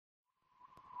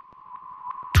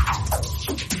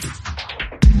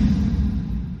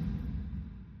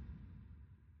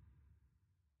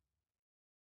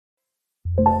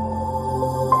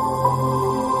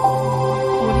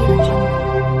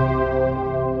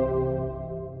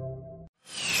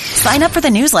Sign up for the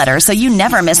newsletter so you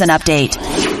never miss an update.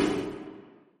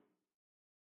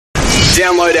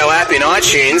 Download our app in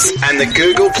iTunes and the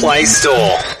Google Play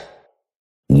Store.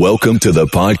 Welcome to the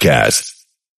podcast.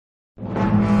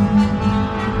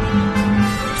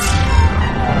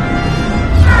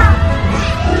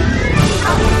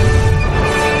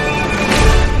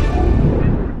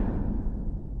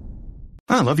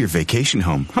 I love your vacation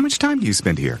home. How much time do you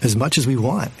spend here? As much as we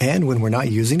want. And when we're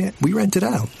not using it, we rent it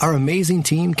out. Our amazing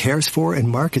team cares for and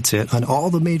markets it on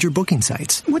all the major booking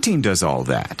sites. What team does all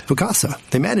that? Vacasa.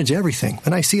 They manage everything,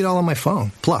 and I see it all on my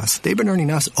phone. Plus, they've been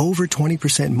earning us over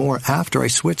 20% more after I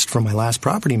switched from my last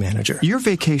property manager. Your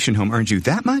vacation home earned you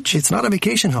that much? It's not a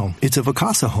vacation home. It's a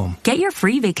Vacasa home. Get your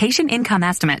free vacation income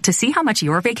estimate to see how much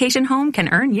your vacation home can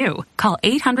earn you. Call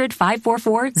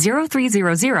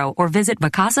 800-544-0300 or visit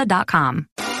Vacasa.com.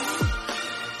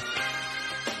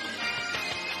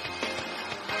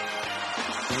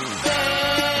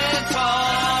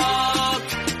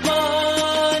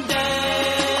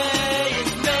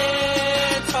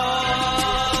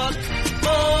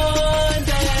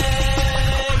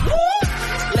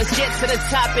 To the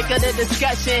topic of the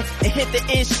discussion and hit the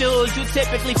issues you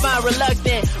typically find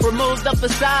reluctant. Remove the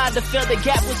facade to fill the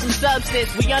gap with some substance.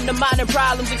 We undermining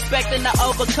problems, expecting to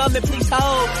overcome it. Please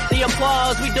hold the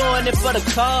applause. We doing it for the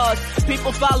cause.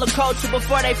 People follow culture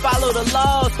before they follow the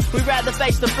laws. We rather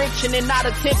face the friction and not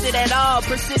attempt it at all.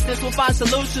 Persistence will find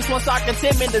solutions once our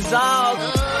contentment dissolves.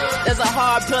 There's a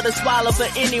hard pill to swallow for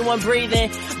anyone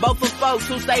breathing. Both for folks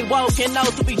who stay woke and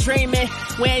those who be dreaming.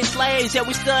 We ain't slaves, yet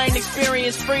we still ain't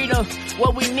experienced freedom.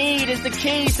 What we need is the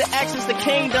keys to access the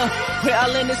kingdom. We're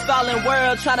all in this fallen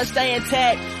world trying to stay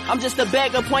intact. I'm just a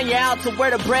beggar pointing you out to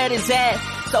where the bread is at.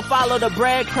 So follow the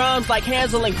breadcrumbs like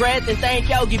Hansel and Gretel. Thank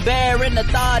Yogi Bear and the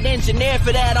thought engineer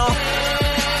for that on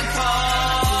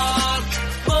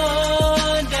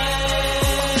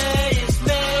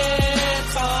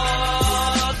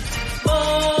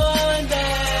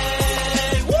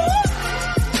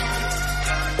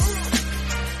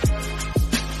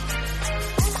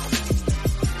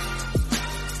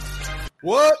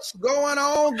What's going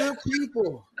on, good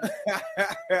people?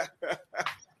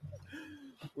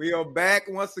 We are back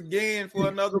once again for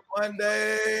another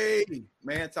Monday.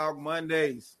 Man Talk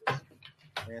Mondays.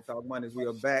 Man Talk Mondays, we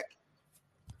are back.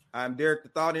 I'm Derek, the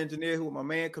Thought Engineer, who is my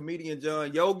man, comedian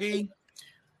John Yogi.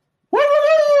 Woo!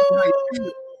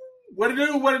 What it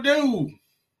do? What it do?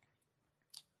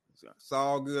 It's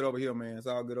all good over here, man. It's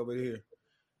all good over here.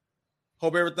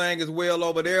 Hope everything is well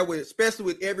over there, especially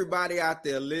with everybody out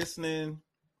there listening.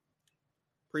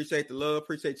 Appreciate the love.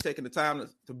 Appreciate you taking the time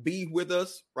to be with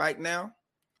us right now.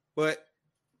 But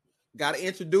got to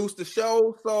introduce the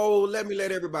show, so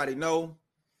let everybody know.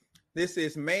 This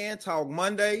is Man Talk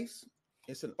Mondays.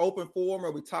 It's an open forum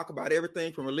where we talk about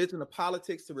everything from religion to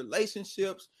politics to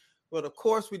relationships. But, of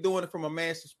course, we're doing it from a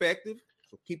man's perspective.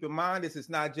 So keep in mind, this is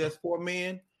not just for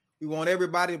men. We want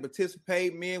everybody to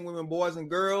participate, men, women, boys, and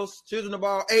girls, children of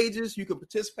all ages. You can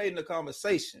participate in the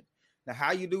conversation. Now,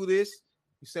 how you do this?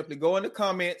 You simply go in the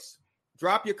comments,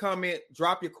 drop your comment,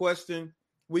 drop your question.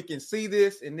 We can see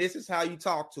this, and this is how you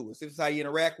talk to us. This is how you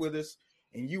interact with us,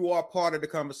 and you are part of the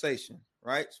conversation,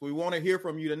 right? So we want to hear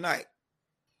from you tonight.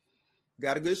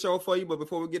 Got a good show for you, but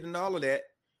before we get into all of that,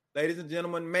 ladies and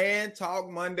gentlemen, Man Talk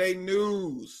Monday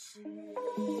News.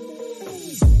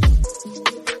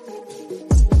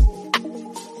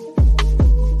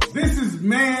 This is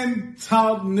Man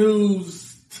Talk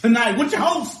News tonight with your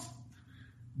host,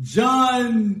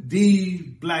 John D.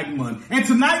 Blackman. And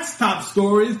tonight's top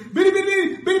story is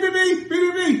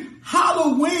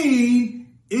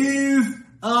Halloween is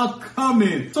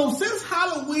coming. So since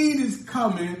Halloween is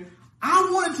coming, I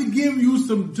wanted to give you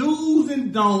some do's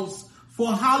and don'ts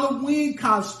for Halloween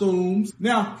costumes.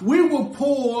 Now, we were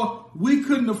poor. We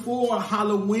couldn't afford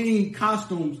Halloween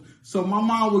costumes. So my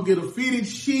mom would get a fitted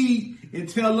sheet and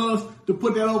tell us to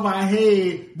put that over our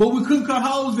head, but we couldn't cut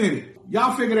holes in it.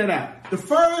 Y'all figure that out. The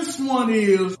first one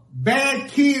is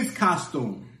bad kids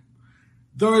costume.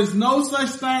 There is no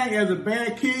such thing as a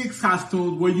bad kids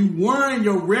costume where you wearing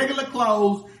your regular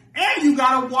clothes and you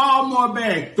got a Walmart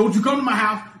bag. Don't you come to my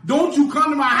house. Don't you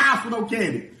come to my house with no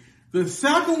candy. The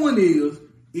second one is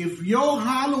if your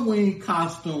Halloween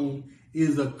costume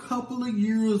is a couple of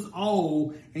years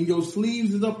old and your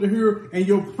sleeves is up to here and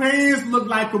your pants look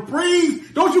like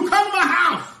capris, don't you come to my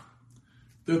house.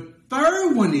 The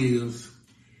third one is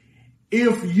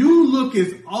if you look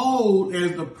as old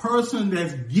as the person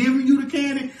that's giving you the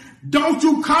candy, don't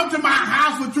you come to my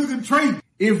house with trick and treat.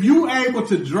 If you able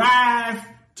to drive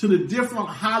to the different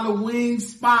Halloween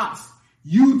spots,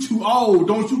 you too old,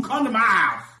 don't you come to my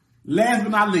house. Last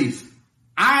but not least,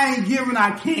 I ain't giving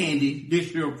out candy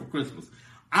this year for Christmas.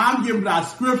 I'm giving out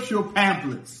scriptural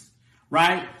pamphlets,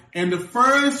 right? And the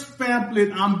first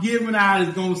pamphlet I'm giving out is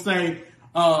going to say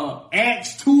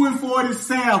Acts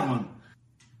 2:47.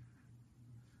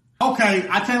 Okay,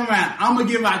 I tell you what, I'm going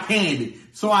to give out candy.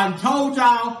 So I told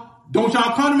y'all, don't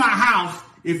y'all come to my house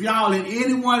if y'all in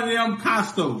any one of them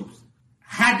costumes.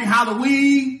 Happy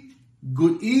Halloween,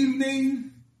 good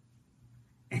evening,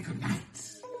 and good night.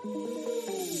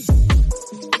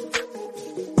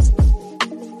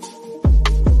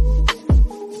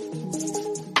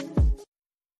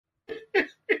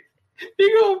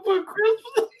 You gonna put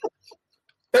Christmas?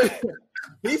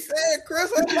 He said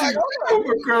Christmas. I'm like, I'm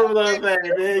put Christmas on that,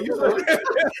 man. You know?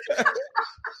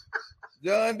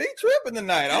 John D tripping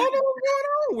tonight. I don't know what's going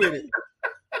on with it.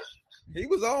 He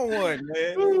was on one,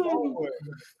 man. He was on one.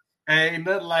 Ain't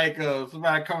nothing like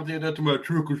somebody comes in there to my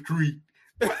trick or treat.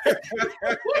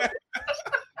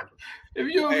 If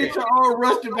you don't get your own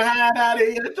rusty behind out of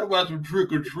here, talk about some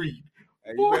trick or treat.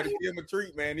 Hey, you better give him a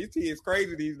treat, man. These kids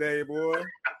crazy these days, boy.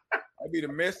 I be to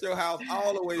mess your house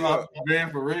all the way up.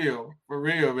 Man, for real,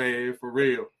 man, for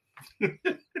real.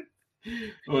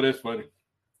 Oh, that's funny.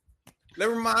 Let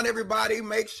me remind everybody,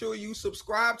 make sure you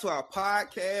subscribe to our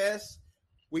podcast.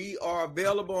 We are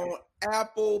available on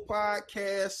Apple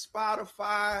Podcasts,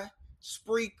 Spotify,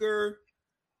 Spreaker.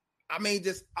 I mean,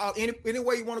 just any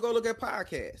way you want to go look at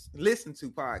podcasts, listen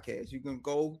to podcasts. You can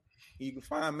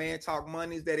find Man Talk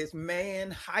Mondays. That is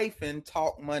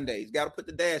Man-Talk Mondays. Got to put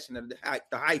the dash in the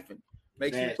hyphen.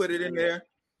 Make sure you put it in there.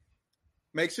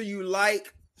 Make sure you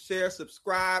like, share,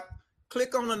 subscribe.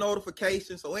 Click on the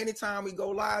notification so anytime we go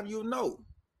live, you'll know,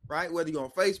 right? Whether you're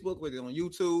on Facebook, whether you're on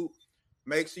YouTube,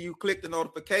 make sure you click the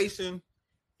notification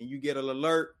and you get an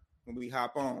alert when we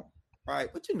hop on, right?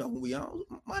 But you know who we on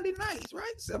Monday nights,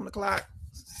 right? 7 o'clock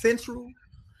Central.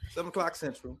 7 o'clock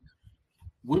Central.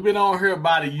 We've been on here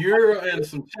about a year and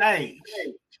some change.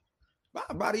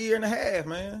 About a year and a half,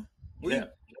 man.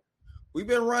 We've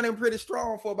been running pretty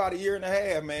strong for about a year and a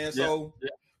half, man. So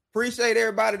appreciate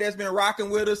everybody that's been rocking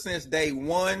with us since day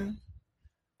one.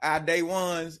 Our day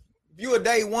ones. If you're a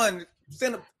day one,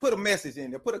 put a message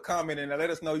in there. Put a comment in there. Let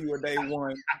us know you were day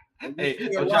one. Hey,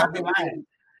 don't y'all be lying.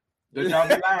 Don't y'all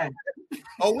be lying.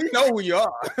 Oh, we know who you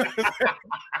are. We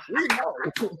know.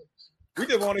 We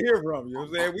just want to hear from you. You know what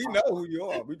I'm saying? We know who you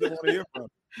are. We just want to hear from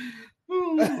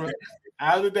you.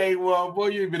 How's the day? Well, boy,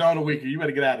 you've been on a weekend. You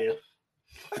better get out of here.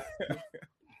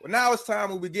 Well, now it's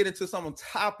time when we get into some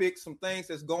topics, some things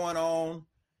that's going on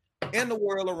in the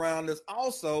world around us.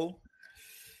 Also,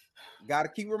 got to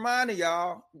keep reminding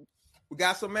y'all, we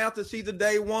got Samantha, she's a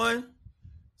day one.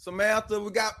 Samantha,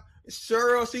 we got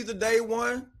Cheryl, she's a day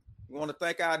one. We want to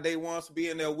thank our day ones for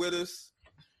being there with us.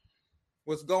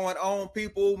 What's going on,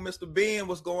 people? Mr. Ben,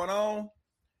 what's going on?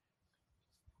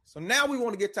 So now we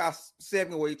want to get to our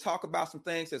segment where we talk about some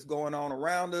things that's going on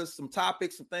around us, some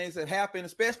topics, some things that happen,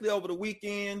 especially over the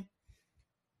weekend.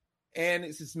 And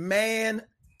it's this Man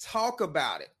Talk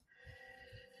About It.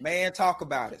 Man Talk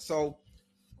About It. So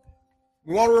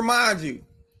we want to remind you,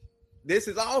 this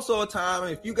is also a time,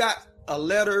 if you got a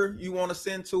letter you want to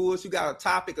send to us, you got a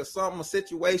topic or something, a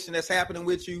situation that's happening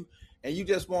with you, and you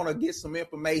just want to get some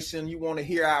information, you want to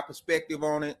hear our perspective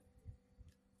on it,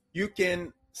 you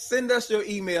can send us your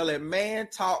email at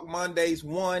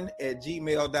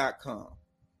mantalkmondays1@gmail.com.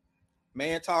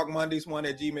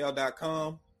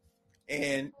 mantalkmondays1@gmail.com.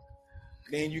 And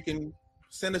then you can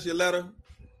send us your letter.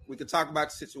 We can talk about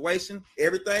the situation.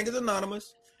 Everything is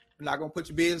anonymous. We're not going to put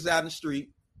your business out in the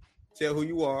street, tell who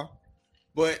you are.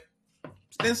 But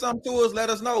send something to us. Let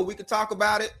us know. We can talk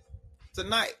about it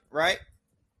tonight, right?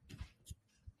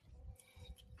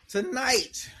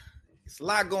 Tonight, it's a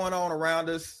lot going on around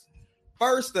us.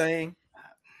 First thing,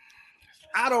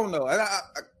 I don't know. I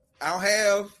don't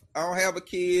have a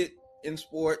kid in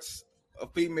sports, a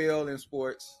female in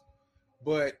sports,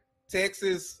 but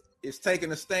Texas is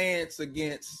taking a stance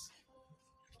against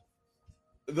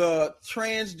the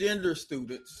transgender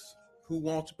students who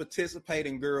want to participate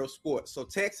in girls' sports. So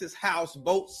Texas House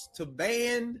votes to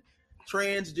ban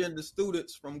transgender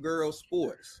students from girls'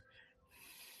 sports.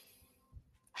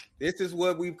 This is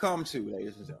what we've come to,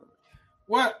 ladies and gentlemen.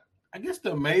 Well, I guess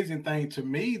the amazing thing to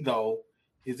me, though,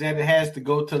 is that it has to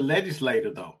go to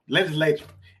legislature.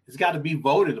 It's got to be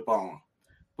voted upon.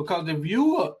 Because if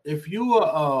you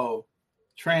are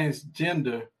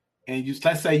transgender and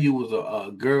let's say you was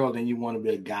a girl and you want to be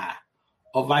a guy,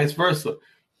 or vice versa,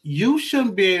 you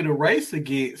shouldn't be able to race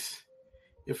against.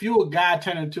 If you're a guy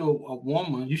turning into a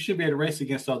woman, you shouldn't be able to race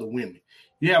against other women.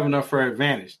 You have enough for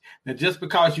advantage. Now, just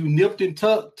because you nipped and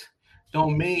tucked,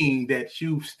 don't mean that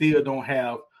you still don't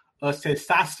have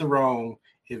testosterone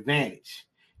advantage.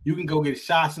 You can go get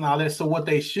shots and all that. So what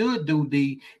they should do,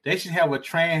 they should have a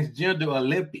transgender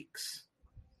Olympics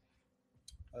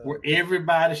where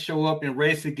everybody show up and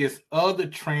race against other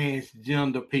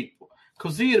transgender people.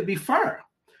 Because it'll be fair.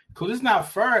 Because it's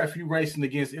not fair if you're racing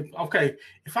against.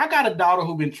 If I got a daughter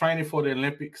who's been training for the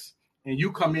Olympics and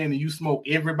you come in and you smoke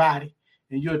everybody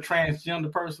and you're a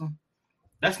transgender person,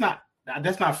 that's not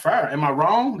fair. Am I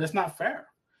wrong? That's not fair.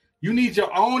 You need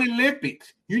your own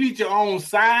Olympics. You need your own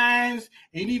signs.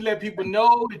 And you need to let people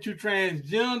know that you're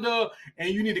transgender and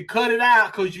you need to cut it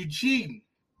out because you're cheating.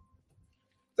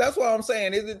 That's what I'm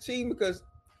saying. Is it cheating? Because,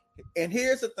 and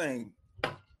here's the thing.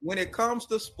 When it comes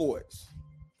to sports,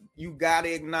 you got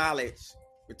to acknowledge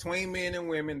between men and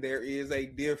women, there is a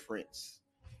difference.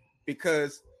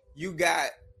 Because you got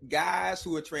guys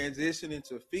who are transitioning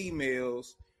to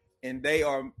females and they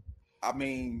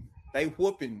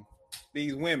whooping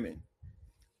these women.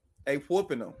 They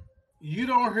whooping them. You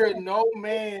don't hear no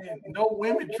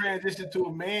women transition to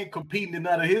a man competing in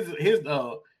none of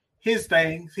his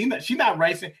things. She not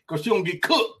racing because she don't get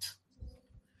cooked.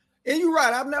 And you're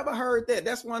right. I've never heard that.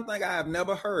 That's one thing I have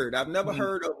never heard. I've never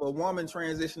heard of a woman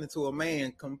transitioning to a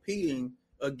man competing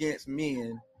against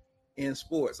men in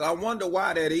sports. I wonder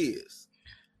why that is.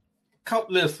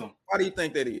 Listen. Why do you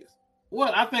think that is?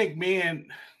 Well, I think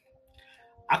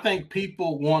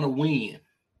people want to win.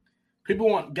 People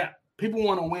want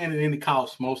to win at any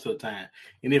cost most of the time.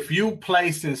 And if you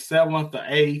place in 7th or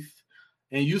 8th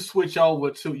and you switch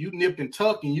over to, you nip and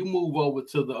tuck and you move over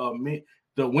to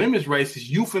the women's races,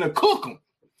 you finna cook them.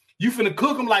 You finna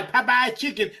cook them like Popeye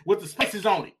chicken with the spices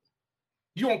on it.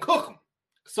 You gonna cook them.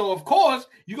 So, of course,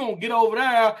 you're going to get over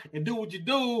there and do what you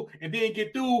do and then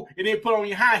get through and then put on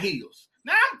your high heels.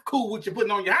 Now, I'm cool with you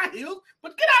putting on your high heels,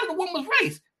 but get out of the women's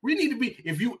race. We need to be,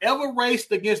 if you ever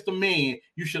raced against a man,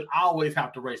 you should always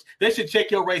have to race. They should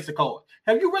check your racer card.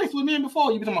 Have you raced with men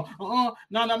before? You be talking about,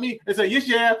 no, not me. They say, yes,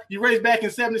 you have. You raced back in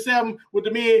 77 with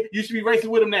the men. You should be racing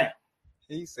with them now.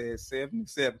 He says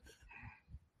 77.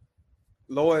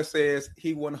 Lloyd says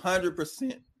he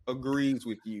 100% agrees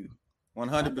with you.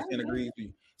 100% agrees with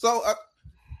you. So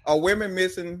are women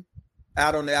missing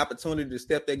out on the opportunity to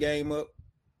step their game up?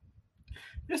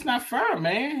 It's not fair,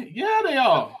 man. Yeah, they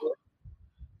are.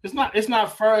 It's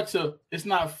not fair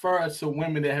to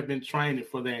women that have been training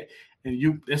for that.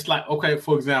 And it's like, okay,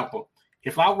 for example,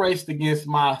 if I raced against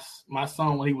my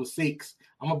son when he was 6,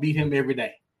 I'm gonna beat him every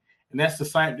day. And that's the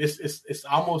same. It's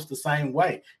almost the same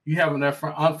way. You have an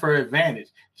unfair advantage.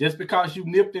 Just because you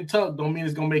nipped and tucked don't mean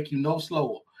it's gonna make you no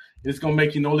slower. It's gonna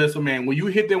make you no less a man. When you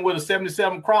hit them with a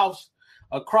 77 cross,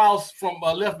 a cross from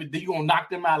left, then you gonna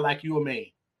knock them out like you a man.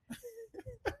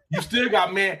 You still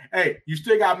got man. Hey, you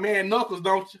still got man knuckles,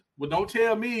 don't you? Well, don't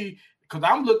tell me because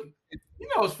I'm looking. You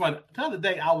know, it's funny. The other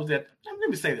day I was at. Let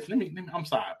me say this. Let me. I'm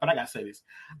sorry, but I gotta say this.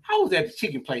 I was at the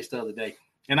chicken place the other day,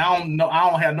 and I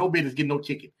don't have no business getting no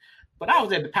chicken, but I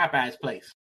was at the Popeyes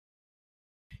place,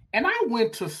 and I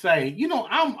went to say, you know,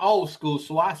 I'm old school,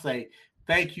 so I say,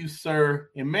 "Thank you, sir,"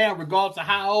 and man, regardless of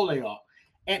how old they are,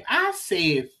 and I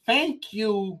said, "Thank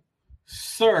you,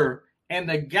 sir," and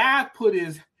the guy put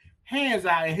his hands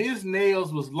out, and his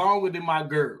nails was longer than my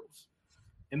girls,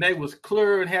 and they was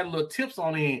clear and had little tips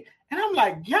on the end. And I'm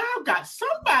like,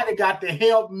 somebody got to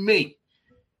help me.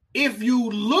 If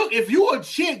you're a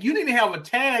chick, you need to have a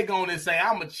tag on and say,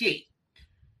 I'm a chick.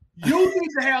 You need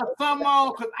to have something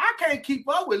on because I can't keep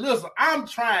up with. Listen, I'm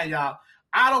trying, y'all.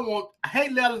 I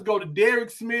hate letters go to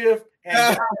Derek Smith.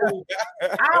 And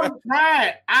I'm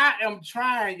trying. I am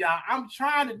trying, y'all. I'm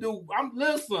trying to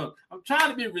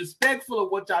be respectful of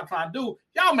what y'all trying to do.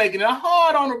 Y'all making it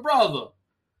hard on the brother.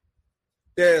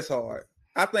 Yeah, it's hard.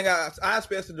 I think I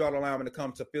especially draw the line when it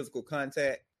comes to physical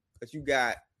contact because you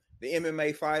got the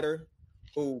MMA fighter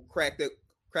who cracked the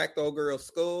old girl's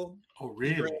skull. Oh,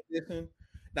 really?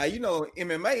 Now, you know,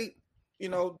 MMA, you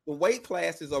know, the weight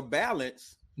classes are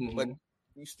balanced, but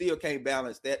you still can't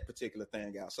balance that particular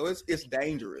thing out. So it's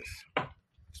dangerous,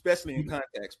 especially in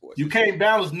contact sports. You can't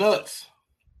balance nuts.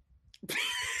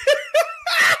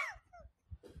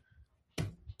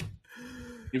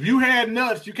 If you had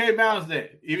nuts, you can't balance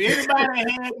that. If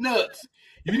anybody had nuts,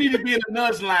 you need to be in the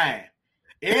nuts line.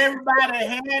 Everybody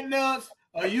had nuts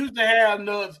or used to have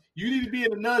nuts, you need to be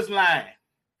in the nuts line.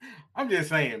 I'm just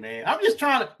saying, man. I'm just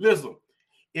trying to listen.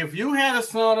 If you had a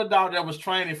son or daughter that was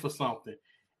training for something,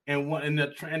 and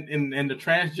the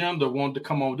transgender wanted to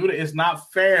come on and do that, it's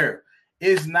not fair.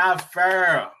 It's not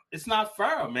fair. It's not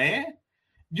fair, man.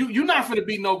 You're not finna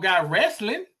be no guy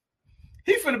wrestling.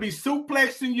 He finna be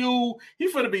suplexing you.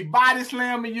 He finna be body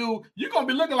slamming you. You're gonna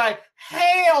be looking like,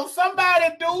 hell, somebody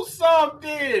do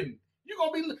something. You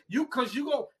gonna be because you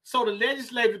go. So the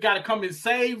legislature got to come and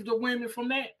save the women from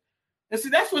that. And see,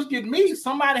 that's what's getting me.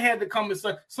 Somebody had to come and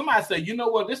say. Somebody say, you know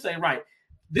what? This ain't right.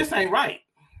 This ain't right.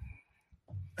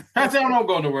 I say I don't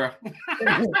go nowhere.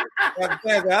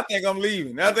 I think I'm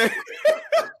leaving. Hang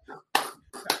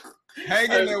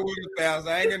in there with us, Pastor.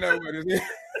 Hang in there with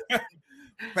us.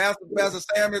 Pastor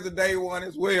Sam is a day one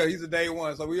as well. He's a day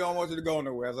one, so we don't want you to go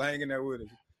nowhere. So hang in there with us.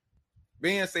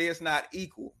 Ben say it's not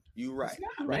equal. You right. It's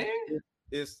not, man.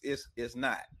 It's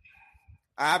not.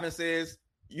 Ivan says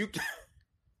you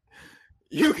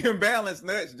can balance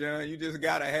nuts, John. You just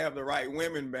gotta have the right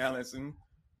women balancing.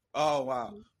 Oh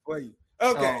wow. Wait.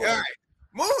 Okay, all right.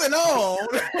 Moving on.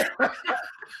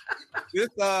 This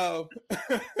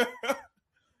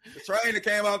the train that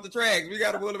came off the tracks. We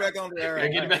got to pull it back on there.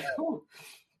 Get it back.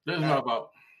 This is not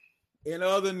about. In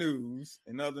other news,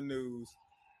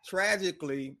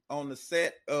 tragically on the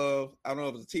set of, I don't know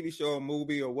if it was a TV show or a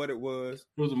movie or what it was.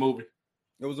 It was a movie.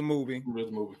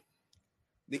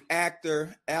 The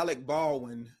actor Alec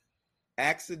Baldwin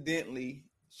accidentally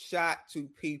shot 2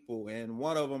 people, and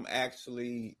one of them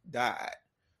actually died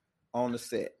on the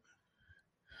set.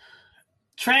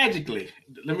 Tragically,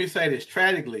 let me say this,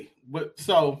 tragically. But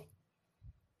so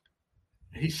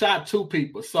he shot 2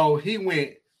 people. So he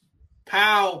went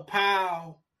pow,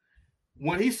 pow.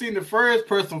 When he seen the first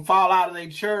person fall out of their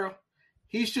chair,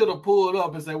 he should have pulled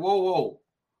up and said, whoa, whoa.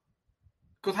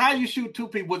 Because how you shoot 2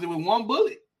 people? Was it with one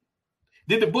bullet?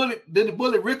 Did the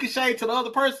bullet ricochet to the other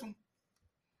person?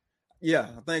 Yeah,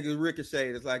 I think it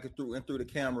ricocheted. It's like it went through the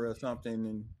camera or something.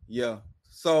 And yeah.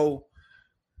 So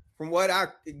from what I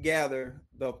could gather,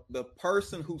 the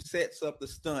person who sets up the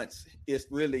stunts is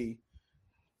really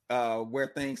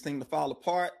where things seem to fall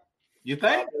apart. You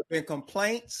think? There have been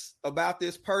complaints about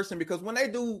this person because when they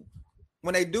do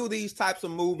these types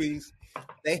of movies,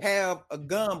 they have a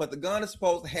gun, but the gun is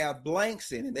supposed to have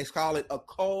blanks in it. They call it a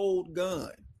cold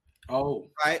gun. Oh,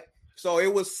 right. So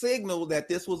it was signaled that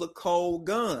this was a cold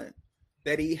gun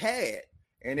that he had,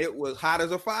 and it was hot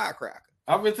as a firecracker.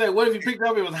 I would say, what if you picked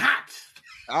up? It was hot.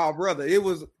 Oh, brother, it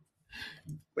was.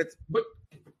 But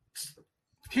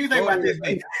can you think about this?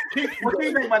 What do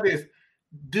you think about this?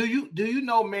 Do you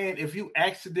know, man? If you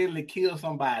accidentally kill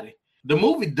somebody, the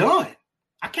movie done.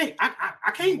 I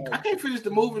can't finish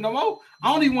the movie no more.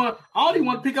 I don't even want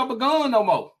to pick up a gun no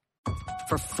more.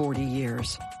 For 40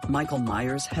 years, Michael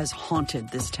Myers has haunted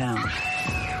this town.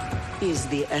 He's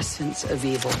the essence of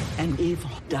evil, and evil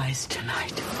dies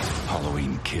tonight.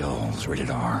 Halloween Kills, rated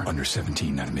R, under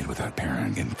 17, not admitted without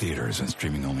parent, in theaters and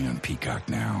streaming only on Peacock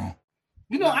now.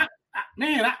 You know, I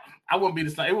wouldn't be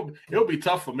the same. It would be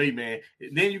tough for me, man.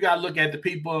 Then you got to look at the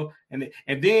people, and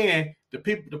then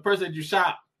the person that you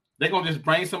shot, they're gonna just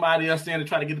bring somebody else in and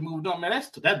try to get the movie done. Man, that's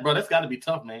got to be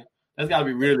tough, man. That's got to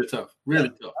be really tough, really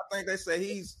tough. I think they say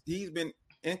he's been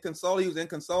inconsolable. He was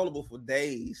inconsolable for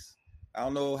days. I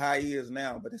don't know how he is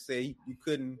now, but they say you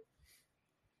couldn't.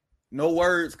 No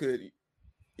words could.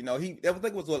 You know, I think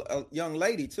it was a young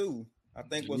lady too. I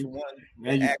think was one.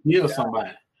 Man, you kill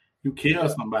somebody. You kill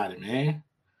somebody, man.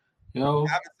 You know,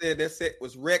 I said that set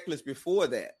was reckless before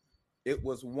that. It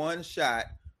was one shot,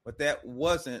 but that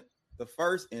wasn't the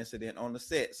first incident on the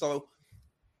set. So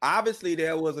obviously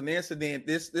there was an incident.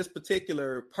 This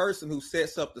particular person who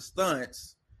sets up the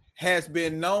stunts has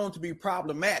been known to be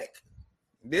problematic.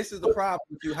 This is the problem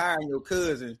with you hiring your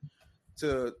cousin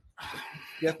to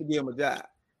just to give him a job.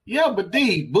 Yeah, but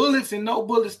D, bullets and no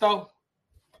bullets though.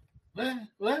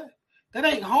 What? That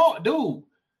ain't hard, dude.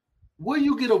 Where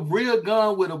you get a real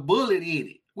gun with a bullet in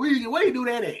it? Where you do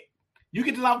that at? You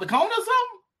get this off the corner or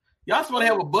something? Y'all supposed to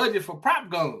have a budget for prop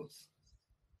guns.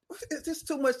 It's just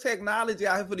too much technology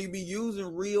out here for you to be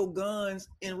using real guns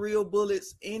and real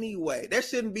bullets anyway. There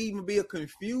shouldn't even be a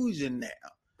confusion now.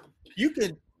 You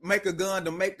can make a gun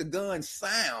to make the gun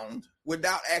sound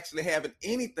without actually having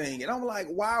anything. And I'm like,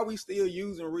 why are we still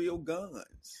using real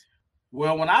guns?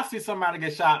 Well, when I see somebody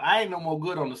get shot, I ain't no more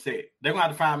good on the set. They're gonna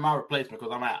have to find my replacement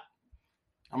because I'm out.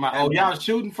 Oh, y'all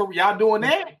shooting for y'all doing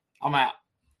that? I'm out.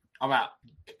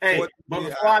 Hey, but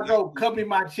before I go, cut me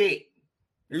my check.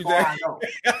 Before I go.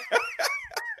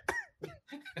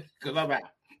 Because I'm out.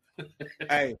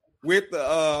 Hey, with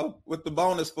the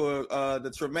bonus for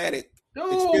the traumatic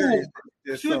experience.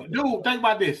 Dude, think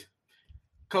about this.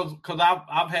 Because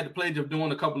I've had the pleasure of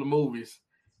doing a couple of movies.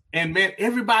 And man,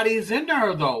 everybody is in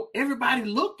there though. Everybody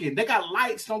looking. They got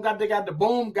lights. They got the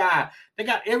boom guy. They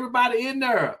got everybody in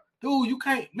there. Dude, you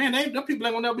can't, man, them people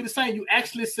ain't gonna never be the same. You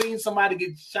actually seen somebody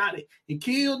get shot and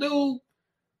killed, dude.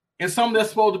 And something that's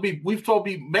supposed to be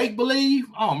make-believe.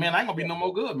 Oh man, I ain't gonna be no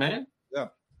more good, man. Yeah.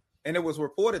 And it was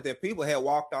reported that people had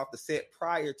walked off the set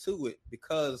prior to it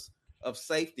because of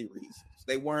safety reasons.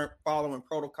 They weren't following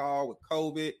protocol with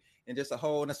COVID and just a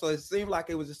whole. And so it seemed like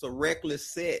it was just a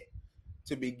reckless set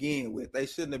to begin with. They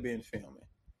shouldn't have been filming.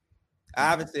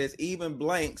 Ivan says even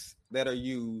blanks that are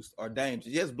used are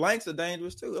dangerous. Yes, blanks are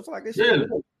dangerous too. It's like really?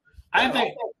 I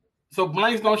think so.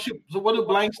 Blanks don't shoot. So what do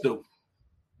blanks do?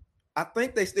 I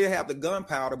think they still have the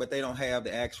gunpowder, but they don't have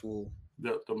the actual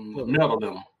the metal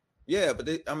in them. Yeah, but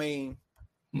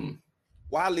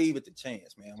why leave it to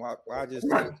chance, man? Why just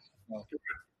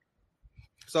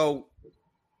So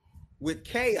with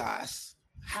chaos,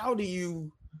 how do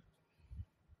you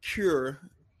cure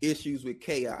issues with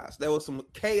chaos? There was some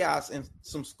chaos in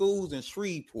some schools in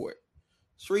Shreveport,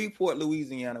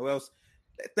 Louisiana. Well,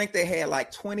 I think they had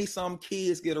like 20-some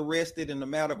kids get arrested in a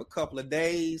matter of a couple of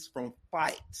days from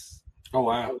fights. Oh,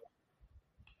 wow.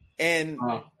 And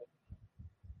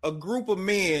a group of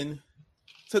men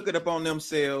took it upon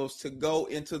themselves to go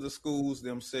into the schools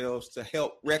themselves to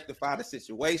help rectify the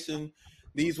situation.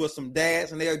 These were some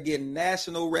dads, and they are getting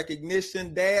national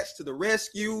recognition. Dads to the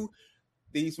rescue.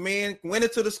 These men went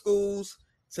into the schools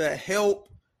to help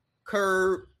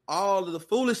curb all of the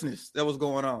foolishness that was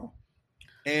going on.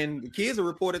 And the kids have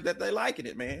reported that they liking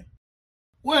it, man.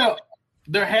 Well,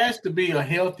 there has to be a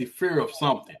healthy fear of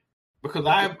something. Because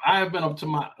I have been up to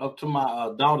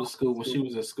my daughter's school when she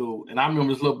was in school, and I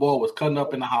remember this little boy was cutting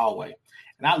up in the hallway,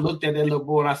 and I looked at that little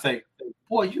boy and I say,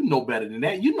 "Boy, you know better than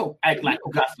that. You know, act like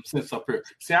you got some sense up here."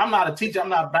 See, I'm not a teacher. I'm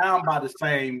not bound by the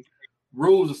same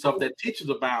rules and stuff that teachers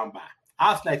are bound by.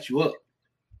 I'll snatch you up,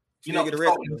 you know.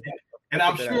 And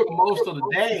I'm sure most of the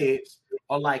dads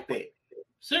are like that.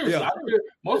 Seriously, yeah. I'm sure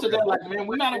most of them are like, "Man,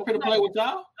 we're not up here to play with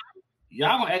y'all.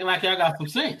 Y'all gonna act like y'all got some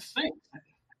sense."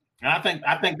 And I think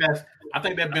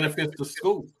that benefits the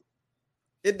school.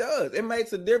 It does. It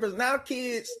makes a difference. Now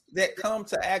kids that come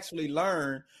to actually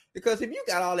learn, because if you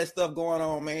got all that stuff going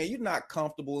on, man, you're not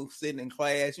comfortable sitting in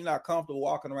class. You're not comfortable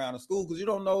walking around the school because you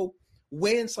don't know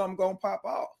when something gonna pop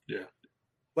off. Yeah.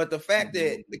 But the fact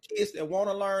that the kids that want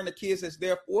to learn, the kids that's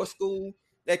there for school,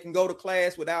 they can go to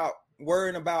class without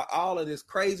worrying about all of this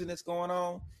craziness going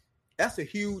on, that's a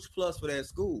huge plus for that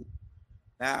school.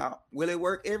 Now, will it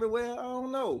work everywhere? I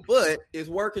don't know, but it's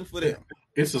working for them.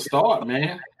 It's a start,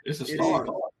 man. It's a start.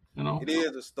 You know, it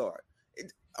is a start.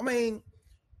 I mean,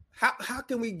 how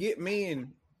can we get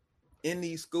men in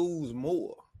these schools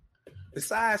more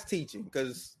besides teaching?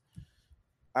 Because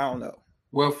I don't know.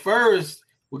 Well, first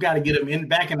we got to get them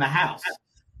back in the house.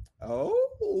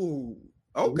 Oh,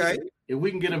 okay. If we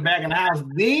can get them back in the house,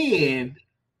 then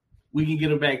we can get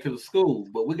them back to the school.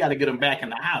 But we got to get them back in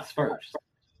the house first.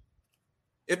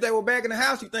 If they were back in the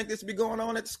house, you think this would be going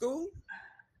on at the school?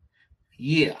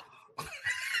 Yeah.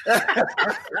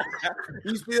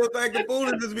 You still think the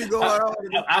foolishness be going on?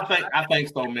 I think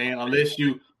so, man.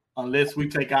 Unless we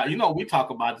take out, we talk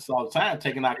about this all the time,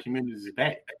 taking our communities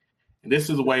back. And this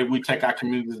is the way we take our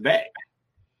communities back.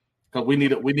 Because we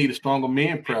need a stronger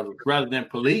men presence rather than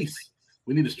police.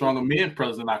 We need a stronger men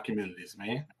presence in our communities,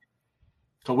 man.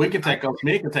 So men can take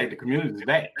the communities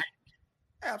back.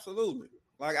 Absolutely.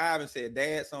 Like Ivan said,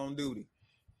 dad's on duty.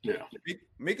 Yeah.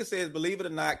 Mika says, believe it or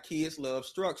not, kids love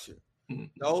structure. Mm-hmm.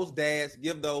 Those dads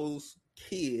give those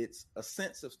kids a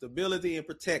sense of stability and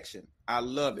protection. I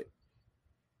love it.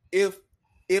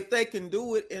 If they can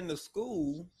do it in the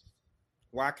school,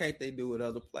 why can't they do it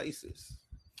other places?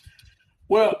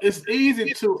 Well, I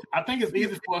think it's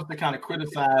easy for us to kind of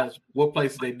criticize what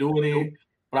places they do it in,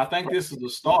 but I think this is the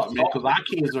start, man, because our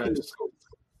kids are at the school.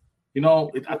 I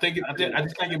just think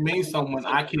it means something when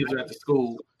our kids are at the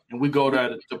school and we go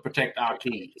there to protect our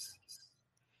kids.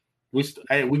 We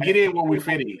get in where we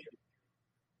fit in.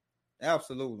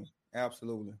 Absolutely.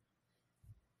 Absolutely.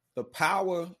 The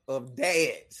power of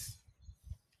dads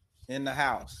in the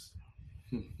house.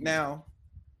 Now,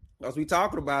 as we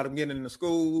talking about them getting in the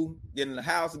school, getting in the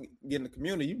house, getting in the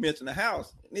community, you mentioned the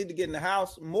house. You need to get in the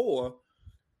house more.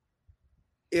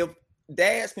 If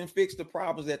dads can fix the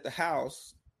problems at the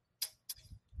house,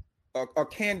 or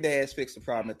can dads fix the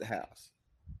problem at the house?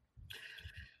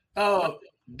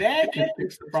 Dad can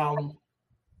fix the problem,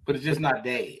 but it's just not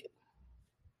dad.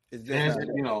 It's just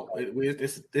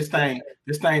this thing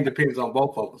depends on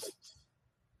both of us.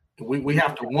 We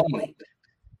have to want it,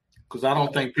 because I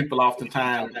don't think people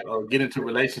oftentimes get into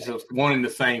relationships wanting the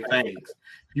same things.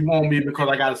 You want me because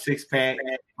I got a 6-pack,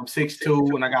 I'm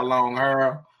 6'2", and I got long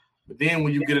hair. But then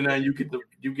when you get in there, and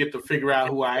you get to figure out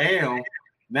who I am.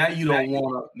 Now you don't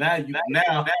want to.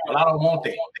 But I don't want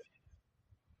that.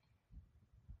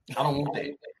 I don't want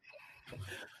that.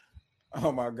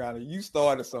 Oh my God! You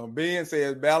started something. Ben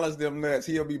says, "Balance them nuts.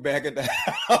 He'll be back at the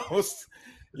house."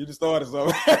 You just started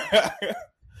something.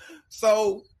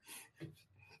 So,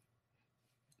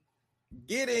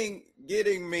 getting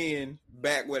men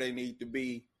back where they need to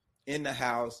be in the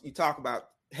house. You talk about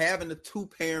having the two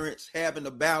parents, having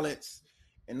the balance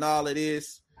and all of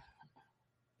this.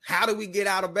 How do we get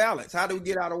out of balance? How do we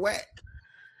get out of whack?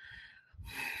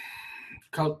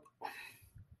 Because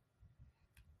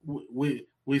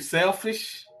we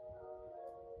selfish.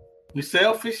 We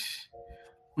selfish.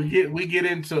 We get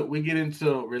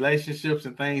into relationships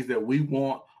and things that we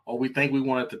want or we think we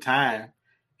want at the time,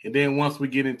 and then once we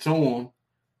get into them,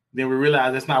 then we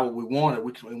realize that's not what we wanted.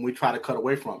 We try to cut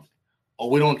away from it, or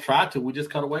we don't try to. We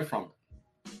just cut away from it.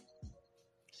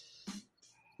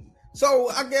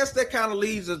 So I guess that kind of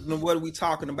leads us to what are we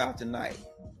talking about tonight?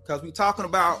 Because we're talking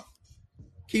about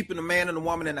keeping the man and the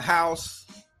woman in the house.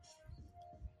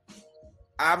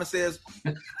 Ivan says,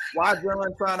 why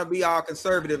John trying to be all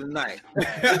conservative tonight?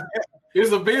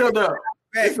 It's a build-up.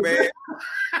 Back, man.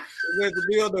 It's a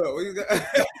build-up.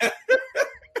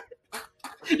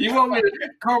 You want me to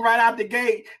come right out the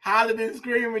gate, hollering and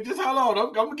screaming? Just hold on.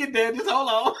 I'm going to get there. Just hold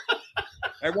on.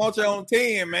 They want you on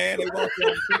 10, man. They want you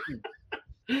on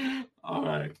 10.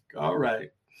 All right.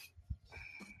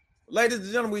 Ladies and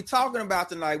gentlemen, we're talking about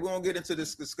tonight. We're going to get into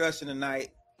this discussion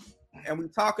tonight. And we're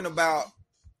talking about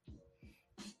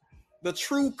the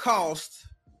true cost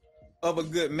of a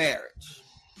good marriage.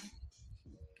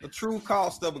 The true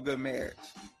cost of a good marriage.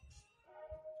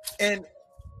 And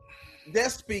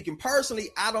that's speaking personally,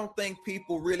 I don't think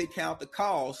people really count the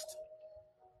cost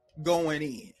going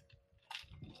in.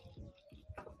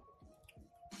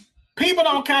 People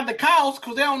don't count the cost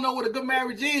because they don't know what a good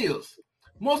marriage is.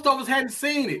 Most of us hadn't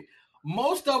seen it.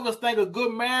 Most of us think a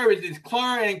good marriage is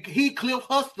Clarence and Cliff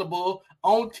Huxtable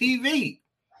on TV.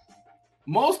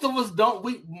 Most of us don't.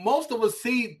 Most of us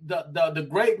see the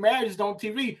great marriages on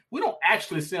TV. We don't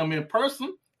actually see them in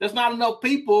person. There's not enough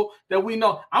people that we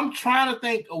know. I'm trying to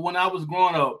think of when I was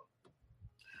growing up.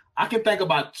 I can think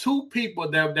about two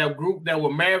people that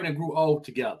were married and grew old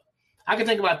together. I can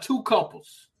think about two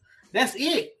couples. That's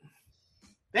it.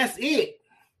 That's it.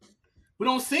 We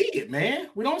don't see it, man.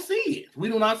 We don't see it. We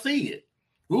do not see it.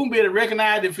 We won't be able to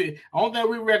recognize if it. Only thing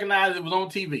we recognize it was on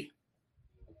TV.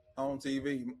 On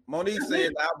TV. Monique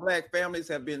said our black families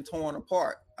have been torn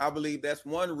apart. I believe that's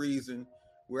one reason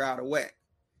we're out of whack.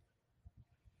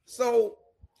 So,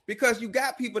 because you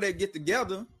got people that get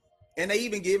together and they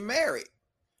even get married,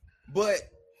 but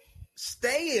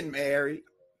staying married,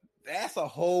 that's a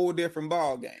whole different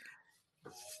ball game.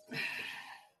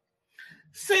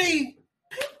 See,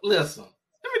 listen.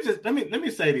 Let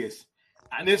me say this.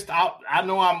 I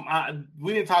know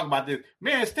we didn't talk about this.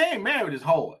 Man, staying married is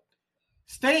hard.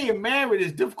 Staying married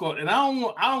is difficult, and I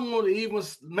don't want to even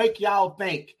make y'all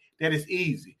think that it's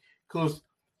easy, because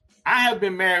I have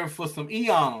been married for some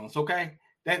eons. Okay,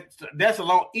 that's a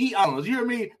long eons. You hear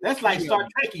me? That's like Star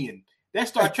Trekian. That's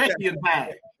Star Trekian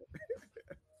time.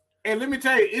 And let me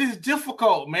tell you, it is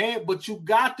difficult, man. But you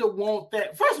got to want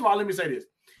that. First of all, let me say this: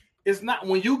 it's not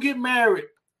when you get married,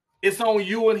 it's on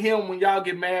you and him when y'all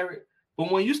get married. But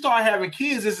when you start having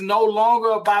kids, it's no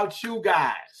longer about you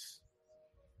guys.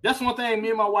 That's one thing me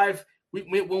and my wife,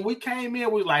 when we came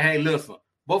in, we was like, hey, listen,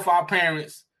 both our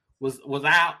parents was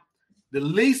out. The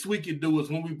least we could do is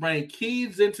when we bring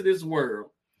kids into this world,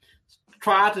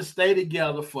 try to stay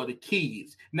together for the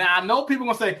kids. Now, I know people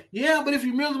are going to say, yeah, but if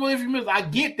you're miserable, I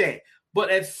get that.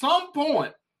 But at some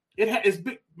point,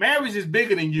 marriage is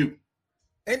bigger than you.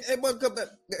 And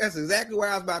that's exactly where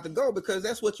I was about to go, because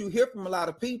that's what you hear from a lot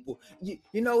of people. You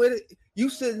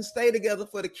shouldn't stay together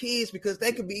for the kids because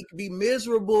they could be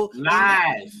miserable.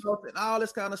 Lies. And all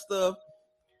this kind of stuff.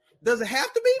 Does it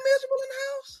have to be miserable in the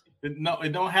house? No,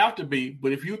 it don't have to be.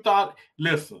 But if you thought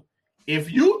about,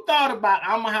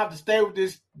 I'm going to have to stay with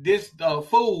this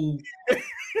fool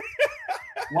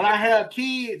when I have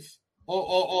kids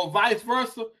or vice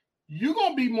versa, you're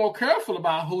going to be more careful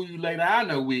about who you lay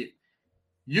down with.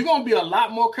 You're going to be a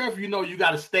lot more careful. You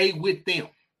got to stay with them.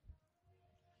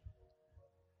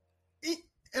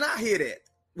 And I hear that.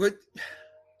 But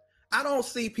I don't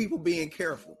see people being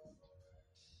careful.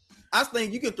 I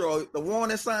think you can throw the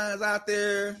warning signs out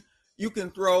there. You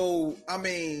can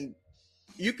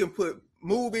you can put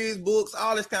movies, books,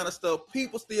 all this kind of stuff.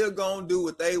 People still going to do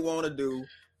what they want to do,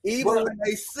 even when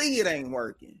they see it ain't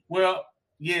working. Well,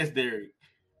 yes, Derek.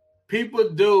 People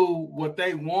do what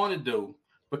they want to do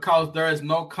because there is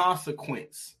no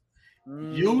consequence.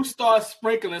 You start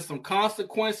sprinkling some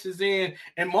consequences in,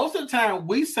 and most of the time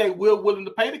we say we're willing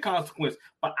to pay the consequence.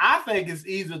 But I think it's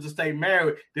easier to stay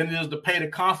married than it is to pay the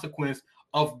consequence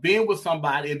of being with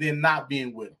somebody and then not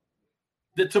being with them.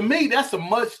 To me, that's a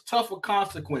much tougher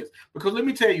consequence, because let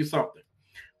me tell you something.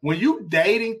 When you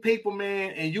dating people,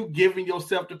 man, and you giving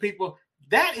yourself to people,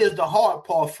 that is the hard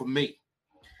part for me.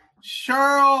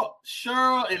 Cheryl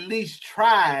at least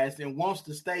tries and wants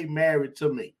to stay married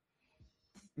to me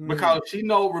because she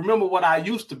remember what I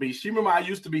used to be. She remember I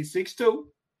used to be 6'2",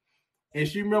 and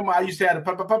she remember I used to have a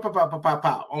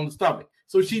pop on the stomach.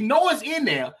 So she knows it's in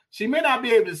there. She may not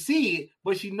be able to see it,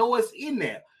 but she knows it's in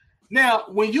there. Now,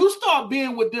 when you start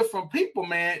being with different people,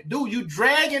 man, dude, you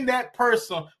dragging that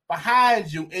person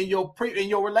behind you in your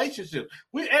relationship.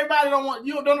 Everybody don't want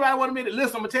me to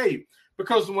listen. I'm gonna tell you,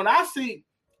 because when I'm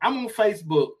on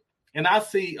Facebook and I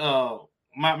see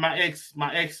my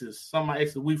exes, some of my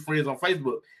exes, we friends on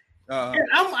Facebook. And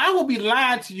I will be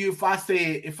lying to you if I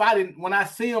didn't when I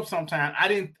see them sometime, I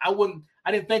didn't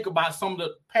think about some of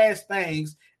the past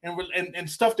things and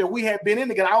stuff that we have been in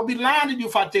together. I'll be lying to you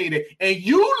if I tell you that. And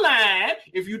you lying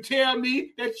if you tell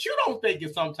me that you don't think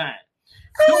it sometimes.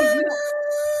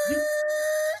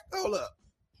 Hold up.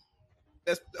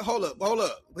 Hold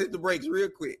up. Hit the brakes real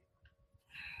quick.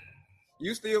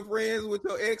 You still friends with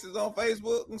your exes on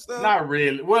Facebook and stuff? Not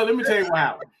really. Well, let me tell you what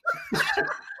happened.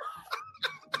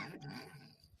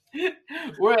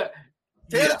 Well,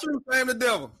 tell the truth, blame the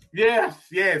devil. Yes.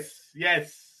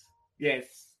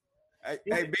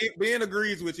 Hey, Ben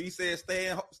agrees with you. He says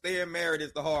staying married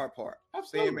is the hard part.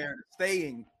 Absolutely.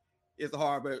 Staying is the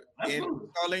hard part. And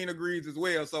Carlene agrees as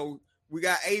well. So we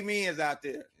got amens out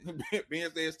there.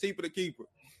 Ben says keeper to keeper.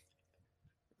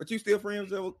 But you still friends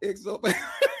with your exes?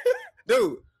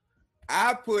 Dude,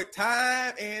 I put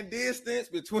time and distance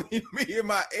between me and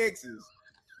my exes.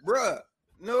 Bruh,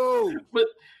 no. But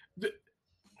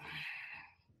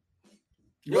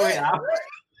What?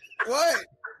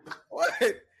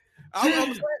 I'm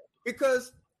saying,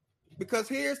 because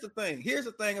here's the thing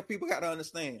that people got to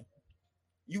understand.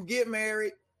 You get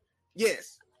married,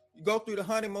 yes, you go through the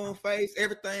honeymoon phase,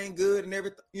 everything good and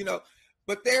everything,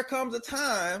 but there comes a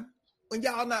time when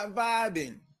y'all not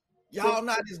vibing. Y'all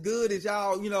not as good as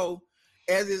y'all,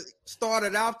 as it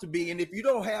started out to be. And if you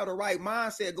don't have the right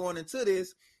mindset going into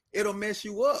this, it'll mess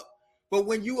you up. But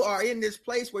when you are in this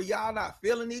place where y'all not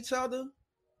feeling each other,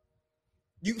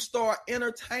 you start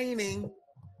entertaining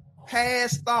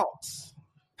past thoughts,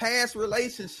 past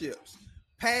relationships,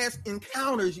 past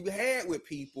encounters you had with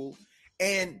people.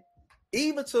 And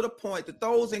even to the point that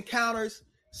those encounters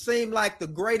seem like the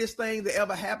greatest thing that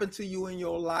ever happened to you in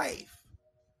your life.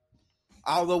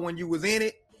 Although when you was in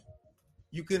it,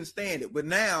 you couldn't stand it. But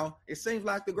now it seems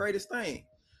like the greatest thing.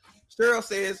 Cheryl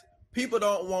says people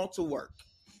don't want to work.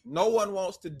 No one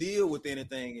wants to deal with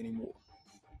anything anymore.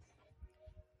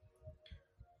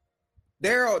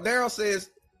 Daryl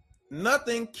says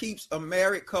nothing keeps a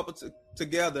married couple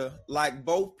together like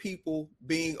both people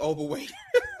being overweight.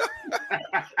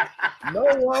 No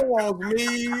one wants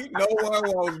me. No one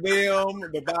wants them.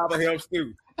 The Bible helps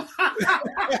too.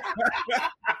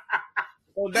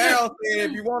 So Daryl said,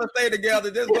 if you want to stay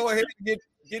together, just go ahead and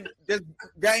just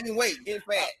gain weight, get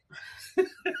fat.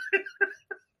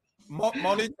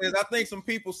 Monique says, I think some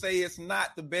people say it's not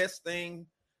the best thing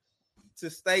to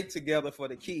stay together for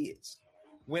the kids.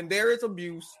 When there is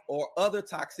abuse or other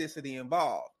toxicity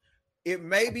involved, it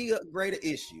may be a greater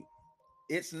issue.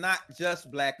 It's not just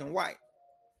black and white.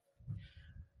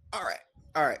 All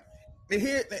right.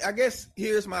 Here, I guess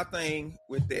here's my thing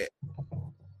with that.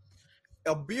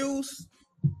 Abuse,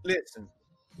 listen,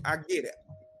 I get it.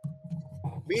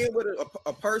 Being with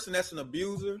a person that's an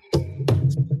abuser,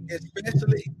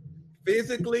 especially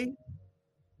physically,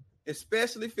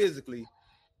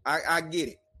 I get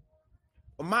it.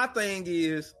 But my thing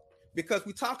is, because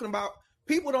we're talking about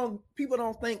people don't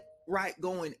think right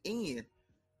going in.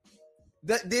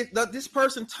 That this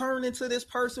person turn into this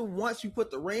person once you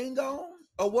put the ring on,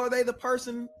 or were they the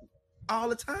person all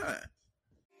the time?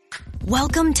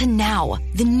 Welcome to Now,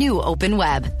 the new open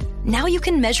web. Now you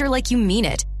can measure like you mean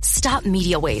it. Stop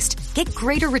media waste. Get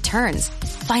greater returns.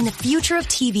 Find the future of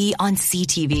TV on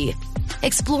CTV.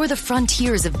 Explore the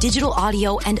frontiers of digital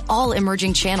audio and all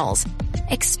emerging channels.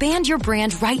 Expand your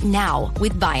brand right now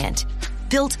with Viant.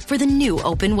 Built for the new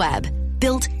open web.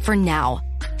 Built for now.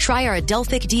 Try our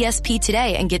Adelphic DSP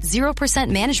today and get 0%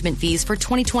 management fees for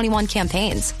 2021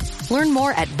 campaigns. Learn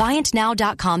more at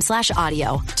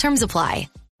viantnow.com/audio. Terms apply.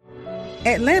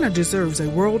 Atlanta deserves a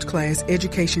world-class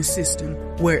education system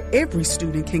where every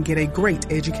student can get a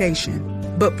great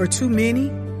education. But for too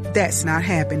many, that's not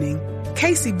happening.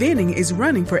 Casey Venning is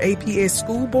running for APS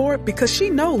School Board because she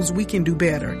knows we can do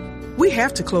better. We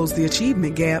have to close the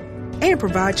achievement gap and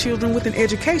provide children with an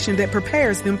education that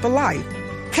prepares them for life.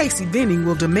 Casey Venning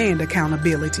will demand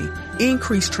accountability,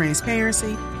 increase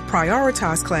transparency,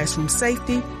 prioritize classroom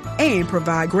safety, and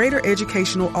provide greater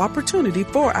educational opportunity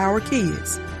for our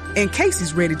kids. And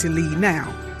Casey's ready to lead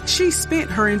now. She spent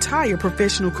her entire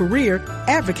professional career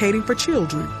advocating for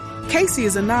children. Casey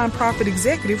is a nonprofit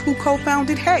executive who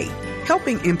co-founded HEY,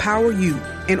 Helping Empower You,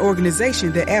 an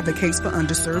organization that advocates for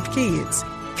underserved kids.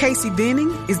 Casey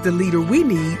Venning is the leader we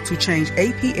need to change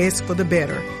APS for the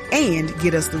better and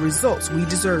get us the results we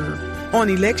deserve. On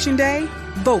Election Day,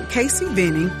 vote Casey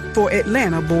Venning for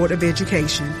Atlanta Board of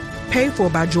Education. Paid for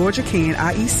by Georgia Can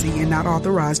IEC and not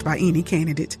authorized by any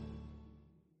candidate.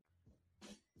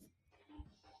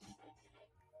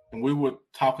 And we were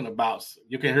talking about,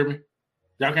 you can hear me?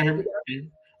 Y'all can hear me?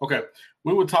 Okay.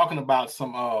 We were talking about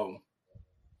some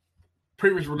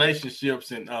previous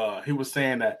relationships, and he was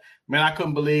saying that, man, I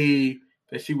couldn't believe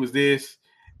that she was this.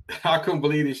 I couldn't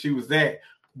believe that she was that.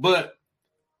 But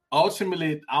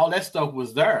ultimately, all that stuff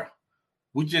was there.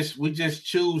 We just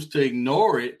choose to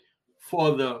ignore it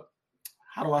for the,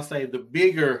 how do I say, the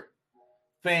bigger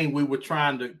thing we were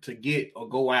trying to get or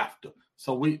go after.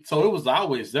 So it was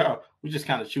always there. We just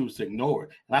kind of choose to ignore it.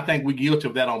 And I think we're guilty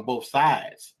of that on both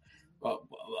sides.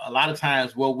 A lot of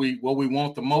times what we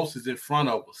want the most is in front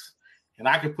of us. And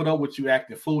I can put up with you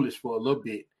acting foolish for a little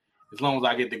bit as long as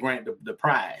I get the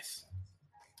prize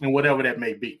and whatever that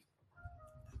may be.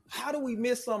 How do we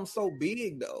miss something so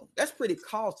big, though? That's pretty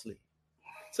costly.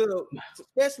 To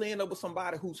especially end up with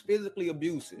somebody who's physically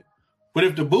abusive. But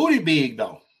if the booty big,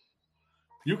 though,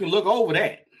 you can look over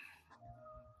that.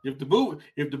 If the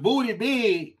booty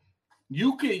big,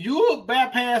 you'll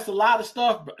bypass a lot of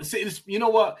stuff. See, you know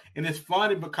what? And it's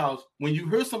funny because when you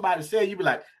hear somebody say, you be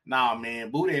like, "Nah, man,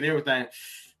 booty ain't everything."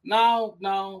 No,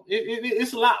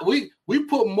 it's a lot. We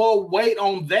put more weight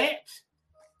on that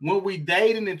when we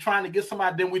dating and trying to get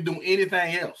somebody than we do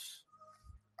anything else.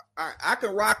 I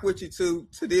can rock with you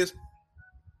to this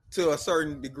to a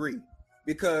certain degree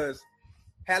because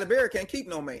Halle Berry can't keep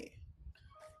no man.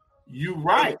 You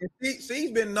right.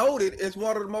 She's been noted as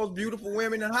one of the most beautiful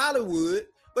women in Hollywood,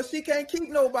 but she can't keep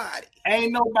nobody.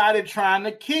 Ain't nobody trying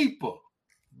to keep her.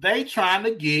 They trying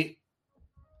to get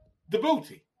the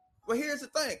booty. But here's the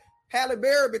thing. Halle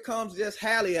Berry becomes just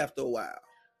Halle after a while.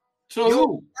 So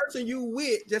who? The person you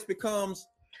with just becomes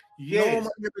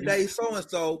normal everyday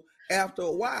so-and-so after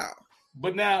a while.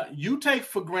 But now you take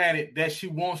for granted that she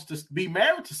wants to be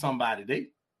married to somebody, D.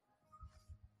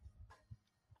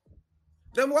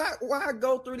 Then why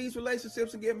go through these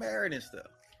relationships and get married and stuff?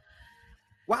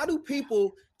 Why do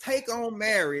people take on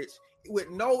marriage with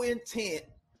no intent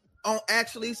on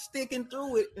actually sticking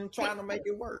through it and trying to make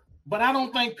it work? But I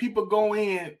don't think people go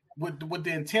in with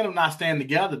the intent of not staying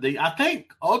together. I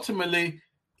think ultimately,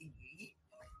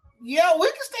 yeah, we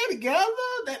can stay together.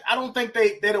 I don't think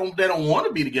they don't want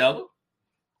to be together.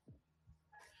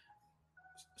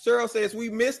 Cheryl says we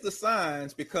miss the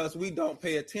signs because we don't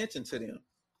pay attention to them.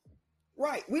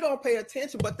 Right. We don't pay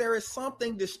attention, but there is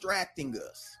something distracting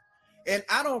us. And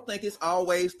I don't think it's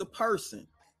always the person.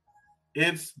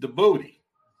 It's the booty.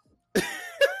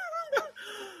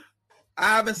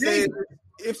 Ivan said,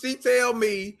 if she tell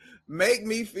me, make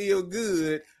me feel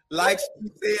good, like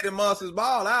she said in Monsters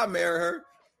Ball, I'll marry her.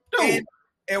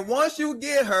 And once you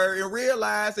get her and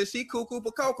realize that she cuckoo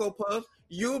for Cocoa Puffs,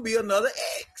 you'll be another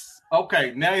ex.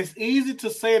 Okay, now it's easy to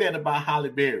say that about Halle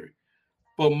Berry.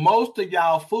 But most of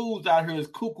y'all fools out here is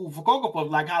cuckoo for Cocoa Puffs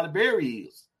like Halle Berry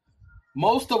is.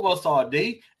 Most of us are,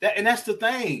 D. And that's the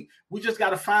thing. We just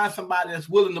got to find somebody that's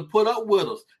willing to put up with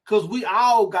us because we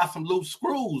all got some loose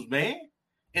screws, man.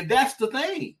 And that's the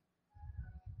thing.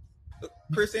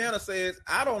 Christiana says,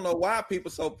 I don't know why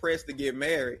people so pressed to get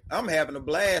married. I'm having a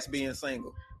blast being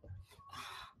single.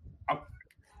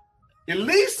 At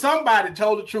least somebody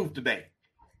told the truth today.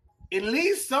 At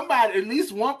least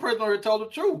one person already told the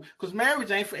truth because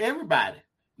marriage ain't for everybody.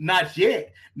 Not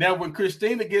yet. Now, when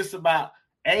Christina gets about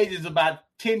 10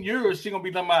 years, she's going to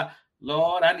be talking about,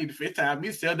 Lord, I need to FaceTime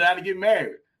me, settle down to get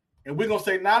married. And we're going to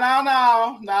say,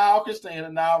 no, Christina,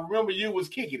 now remember you was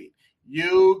kicking it.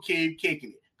 You keep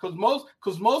kicking it.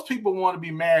 Because most people want to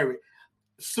be married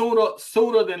sooner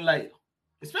than later.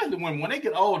 Especially when they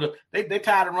get older, they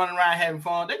tired of running around having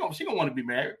fun. She going to want to be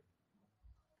married.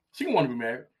 She going to want to be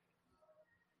married.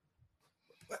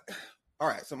 All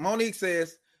right. So Monique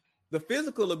says, the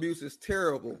physical abuse is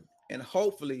terrible. And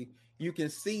hopefully you can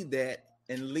see that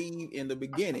and leave in the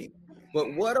beginning.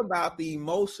 But what about the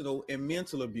emotional and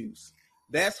mental abuse?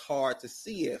 That's hard to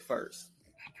see at first.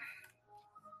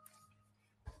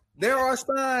 There are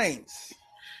signs.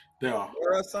 There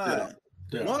are signs.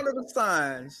 There are. One of the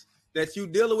signs that you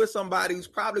dealing with somebody who's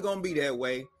probably going to be that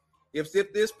way, if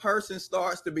this person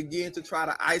starts to begin to try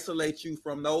to isolate you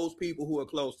from those people who are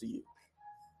close to you.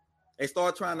 They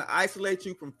start trying to isolate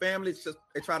you from family.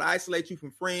 They try to isolate you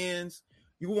from friends.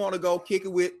 You want to go kick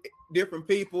it with different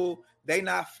people. They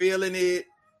not feeling it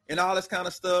and all this kind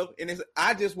of stuff. And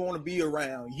I just want to be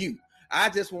around you. I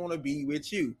just want to be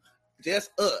with you.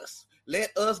 Just us.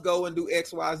 Let us go and do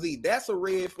X, Y, Z. That's a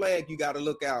red flag you got to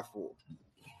look out for.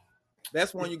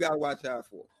 That's one you got to watch out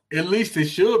for. At least it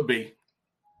should be.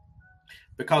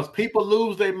 Because people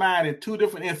lose their mind in two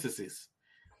different instances.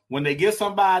 When they get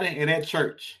somebody in that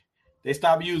church, they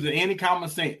stop using any common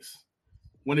sense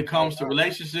when it comes to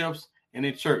relationships and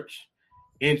in church.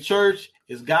 In church,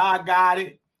 it's God got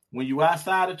it. When you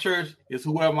outside the church, it's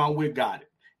whoever I'm with got it.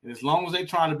 And as long as they're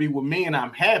trying to be with me and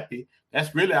I'm happy,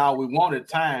 that's really all we want at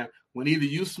the time, when either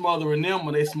you smothering them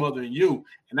or they smothering you.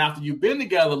 And after you've been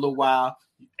together a little while,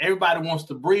 everybody wants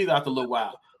to breathe after a little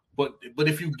while. But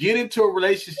if you get into a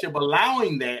relationship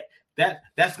allowing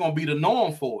that's going to be the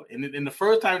norm for it. And the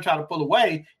first time you try to pull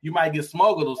away, you might get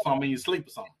smuggled or something in your sleep or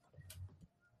something.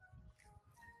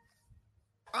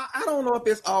 I don't know if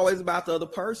it's always about the other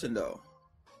person, though.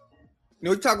 You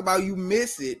know, we talk about you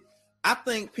miss it. I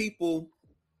think people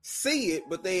see it,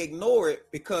 but they ignore it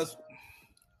because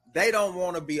they don't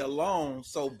want to be alone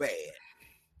so bad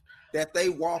that they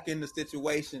walk into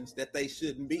situations that they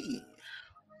shouldn't be in.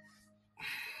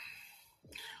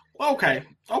 Okay.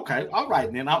 All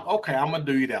right, then. I'm going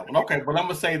to do you that one. Okay, but I'm going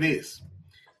to say this.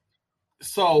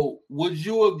 So would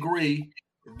you agree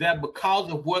that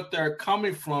because of what they're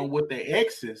coming from with their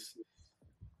exes,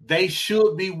 they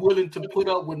should be willing to put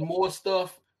up with more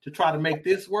stuff to try to make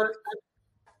this work?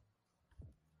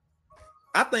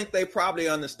 I think they probably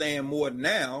understand more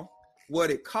now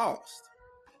what it costs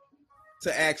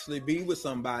to actually be with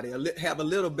somebody, have a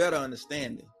little better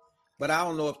understanding. But I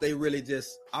don't know if they really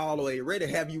just all the way ready.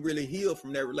 Have you really healed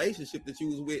from that relationship that you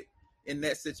was with in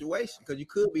that situation? Because you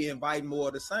could be inviting more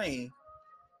of the same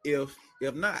if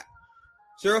not.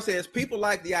 Cheryl says people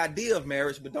like the idea of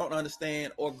marriage but don't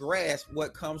understand or grasp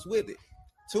what comes with it.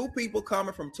 Two people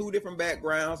coming from two different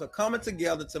backgrounds are coming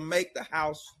together to make the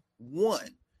house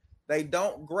one. They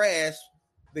don't grasp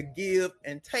the give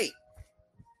and take.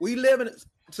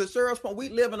 To Cheryl's point, we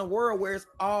live in a world where it's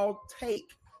all take.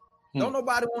 Don't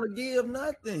nobody want to give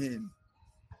nothing.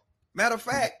 Matter of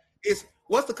fact,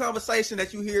 what's the conversation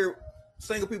that you hear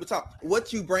single people talk?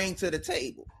 What you bring to the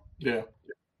table. Yeah.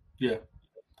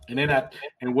 And then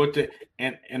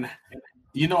and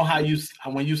you know how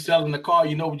when you selling the car,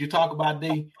 you know what you talk about,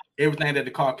 everything that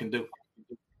the car can do,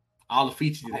 all the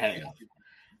features it has,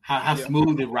 how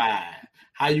smooth it rides,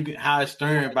 how it's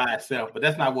steering by itself. But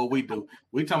that's not what we do.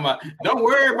 We talking about don't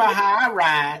worry about how I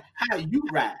ride, how you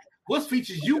ride. What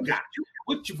features you got?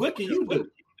 What can you do?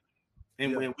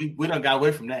 And when we done got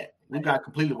away from that. We got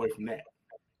completely away from that.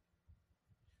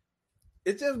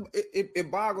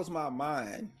 It boggles my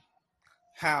mind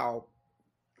how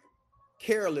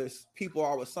careless people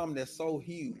are with something that's so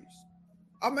huge.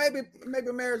 Or maybe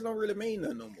marriage don't really mean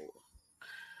nothing no more.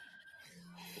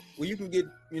 Well, you can get,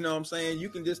 you know what I'm saying? You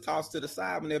can just toss to the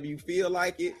side whenever you feel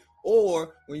like it,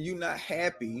 or when you're not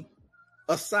happy,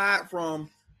 aside from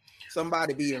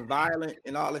somebody being violent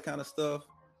and all that kind of stuff.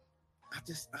 I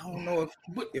don't know if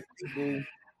people.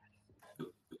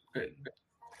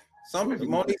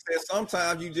 Monique says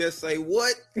sometimes you just say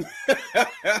what.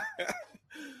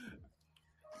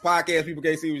 Podcast people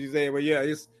can't see what you say, but yeah,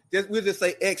 we'll just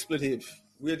say expletive.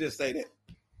 We'll just say that.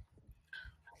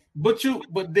 But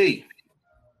D,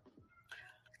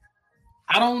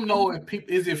 I don't know if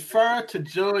people, is it fair to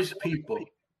judge people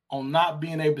on not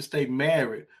being able to stay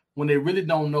married when they really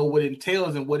don't know what it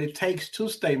entails and what it takes to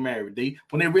stay married, D,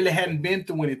 when they really hadn't been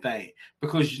through anything?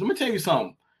 Because let me tell you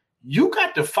something, you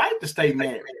got to fight to stay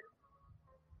married.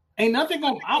 Ain't nothing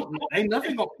gonna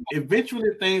eventually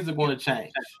things are gonna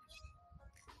change.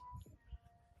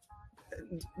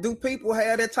 Do people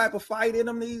have that type of fight in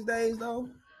them these days though?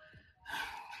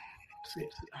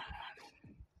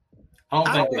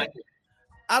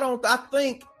 I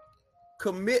think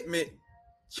commitment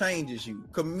changes you.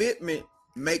 Commitment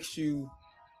makes you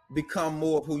become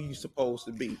more of who you're supposed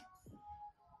to be.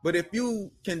 But if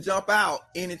you can jump out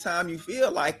anytime you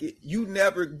feel like it, you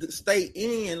never stay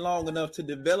in long enough to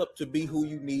develop to be who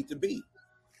you need to be.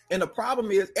 And the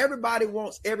problem is everybody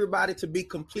wants everybody to be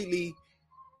completely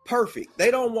perfect.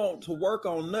 They don't want to work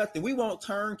on nothing. We want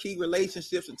turnkey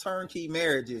relationships and turnkey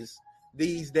marriages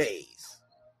these days.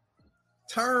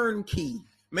 Turnkey.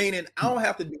 Meaning I don't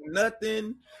have to do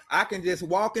nothing. I can just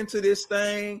walk into this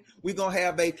thing. We're going to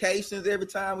have vacations every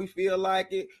time we feel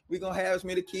like it. We're going to have as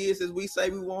many kids as we say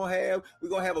we won't have. We're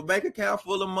going to have a bank account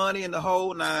full of money and the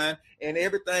whole nine. And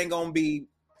everything going to be,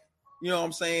 you know what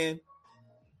I'm saying?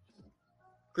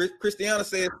 Christiana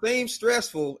says, seems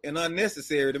stressful and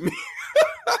unnecessary to me.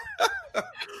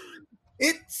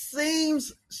 It seems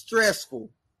seems stressful,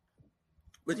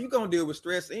 but you're gonna deal with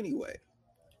stress anyway.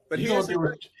 But you're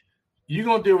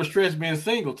gonna deal with stress being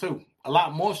single too. A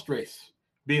lot more stress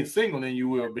being single than you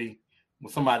will be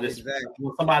when somebody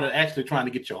actually trying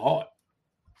to get your heart.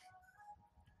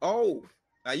 Oh,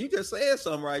 now you just said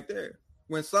something right there.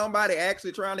 When somebody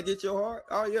actually trying to get your heart,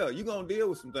 oh yeah, you're gonna deal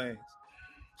with some things.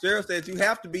 Cheryl says you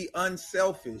have to be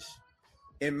unselfish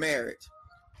in marriage.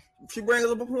 She brings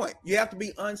up a point. You have to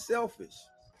be unselfish.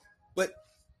 But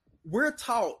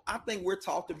I think we're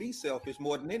taught to be selfish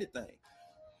more than anything.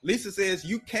 Lisa says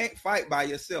you can't fight by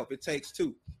yourself. It takes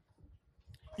two.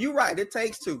 You're right, it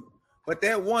takes two. But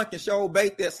that one can sure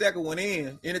bait that second one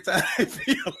in anytime they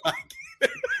feel like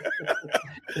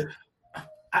it.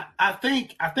 I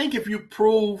think if you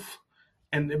prove,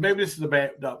 and maybe this is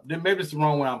maybe it's the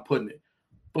wrong way I'm putting it,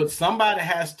 but somebody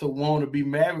has to want to be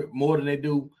married more than they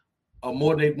do, or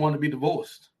more than they want to be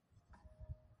divorced.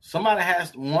 Someone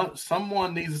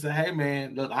needs to say, hey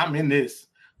man, look, I'm in this.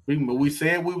 We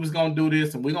said we was gonna do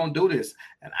this, and we're gonna do this,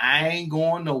 and I ain't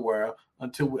going nowhere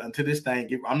until this thing.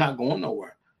 I'm not going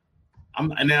nowhere.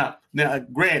 Now,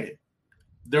 granted,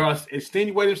 there are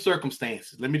extenuating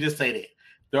circumstances. Let me just say that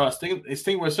there are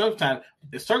extenuating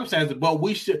circumstances, but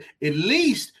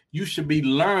you should be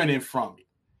learning from it.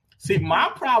 See,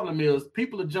 my problem is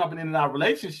people are jumping in and out of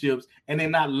relationships and they're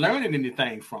not learning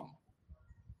anything from them.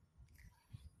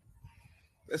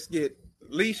 Let's get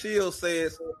Lee Shields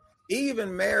says,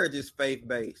 even marriage is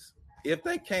faith-based. If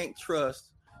they can't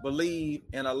trust, believe,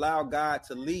 and allow God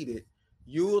to lead it,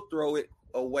 you'll throw it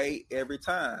away every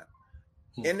time.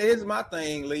 And here's my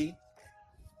thing, Lee.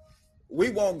 We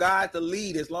want God to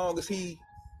lead as long as we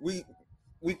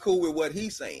cool with what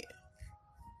he's saying.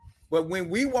 But when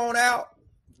we want out,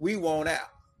 we want out.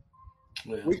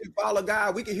 Yeah. We can follow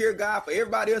God. We can hear God for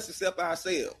everybody else except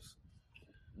ourselves.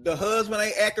 The husband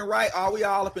ain't acting right. We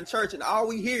all up in church, and all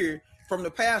we hear from the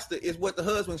pastor is what the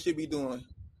husband should be doing,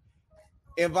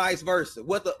 and vice versa.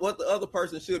 What the other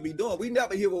person should be doing. We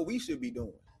never hear what we should be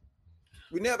doing.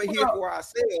 We never hear for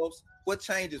ourselves what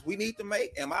changes we need to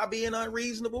make. Am I being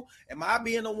unreasonable? Am I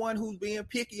being the one who's being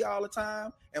picky all the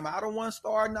time? Am I the one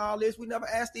starting all this? We never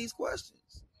ask these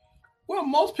questions. Well,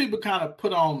 most people kind of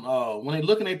put on, when they're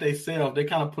looking at themselves, they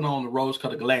kind of put on the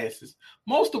rose-colored glasses.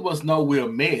 Most of us know we're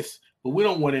a mess, but we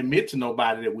don't want to admit to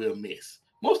nobody that we're a mess.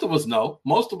 Most of us know.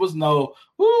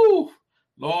 Whoo,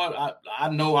 Lord, I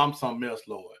know I'm something else,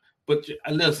 Lord. But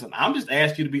listen, I'm just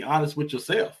asking you to be honest with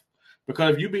yourself.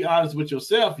 Because if you be honest with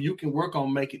yourself, you can work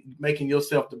on making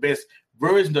yourself the best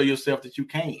version of yourself that you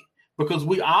can. Because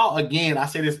we all, again, I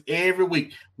say this every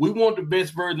week, we want the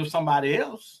best version of somebody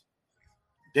else.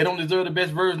 They don't deserve the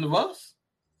best version of us.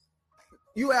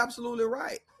 You're absolutely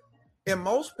right. And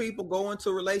most people go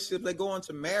into relationships, they go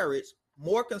into marriage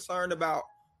more concerned about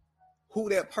who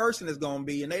that person is going to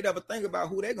be, and they never think about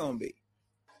who they're going to be.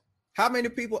 How many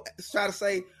people try to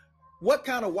say, what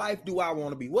kind of wife do I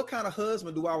want to be? What kind of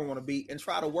husband do I want to be? And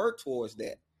try to work towards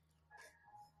that.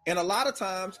 And a lot of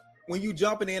times when you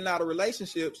jumping in and out of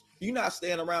relationships, you're not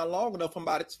staying around long enough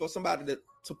for somebody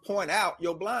to point out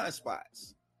your blind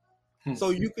spots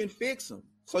so you can fix them.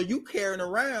 So you carrying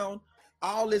around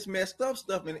all this messed up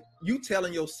stuff and you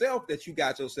telling yourself that you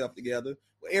got yourself together,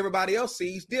 but everybody else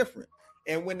sees different.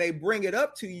 And when they bring it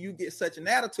up to you, you get such an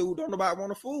attitude, don't nobody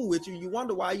want to fool with you. You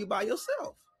wonder why you by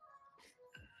yourself.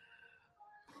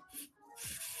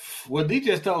 Well, D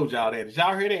just told y'all that. Did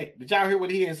y'all hear that? Did y'all hear what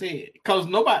he had said? Because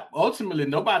nobody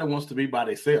wants to be by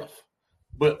themselves.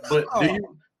 But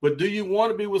do you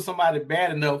want to be with somebody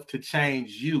bad enough to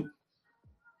change you?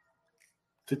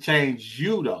 To change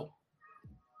you though.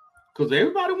 Because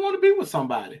everybody want to be with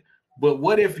somebody. But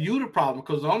what if you the problem?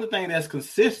 Because the only thing that's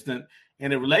consistent in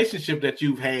the relationship that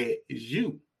you've had is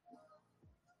you.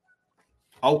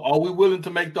 Are we willing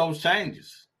to make those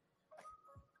changes?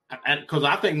 Because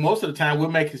I think most of the time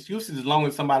we'll make excuses as long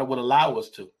as somebody would allow us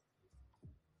to.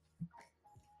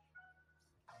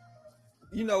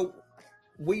 You know,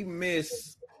 we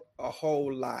miss a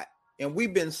whole lot, and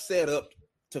we've been set up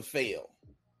to fail.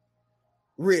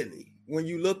 Really, when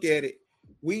you look at it,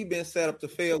 we've been set up to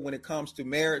fail when it comes to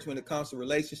marriage, when it comes to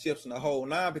relationships and the whole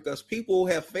nine, because people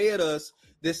have fed us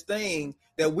this thing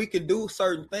that we can do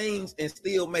certain things and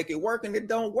still make it work, and it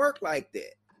don't work like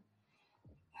that.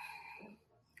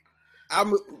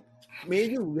 Me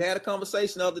and you had a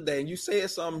conversation the other day, and you said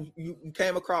something, you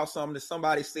came across something that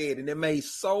somebody said, and it made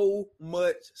so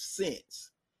much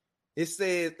sense. It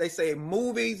says, they say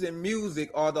movies and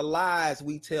music are the lies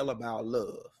we tell about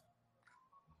love.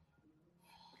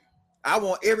 I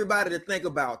want everybody to think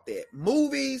about that.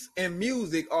 Movies and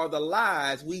music are the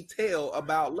lies we tell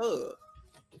about love.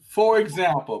 For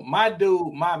example, my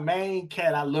main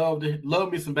cat, I love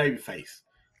me some Babyface.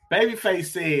 Babyface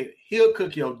said he'll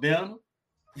cook your dinner.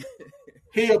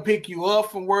 He'll pick you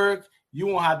up from work. You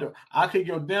won't have to. I'll cook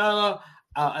your dinner.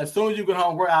 As soon as you get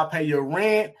home from work, I'll pay your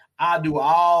rent. I'll do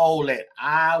all that.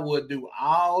 I would do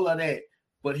all of that.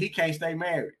 But he can't stay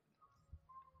married.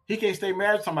 He can't stay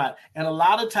married to somebody. And a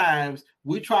lot of times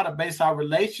we try to base our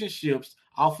relationships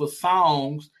off of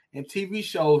songs and TV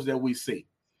shows that we see.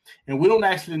 And we don't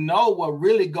actually know what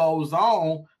really goes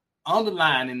on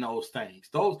underlying those things.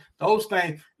 Those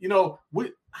things,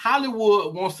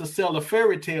 Hollywood wants to sell a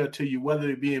fairy tale to you, whether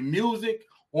it be in music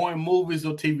or in movies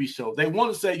or TV shows. They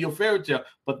want to sell your fairy tale,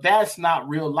 but that's not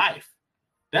real life.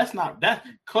 That's not that.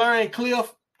 Claire and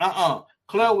Cliff,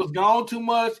 Claire was gone too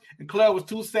much, and Claire was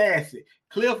too sassy.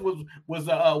 Cliff was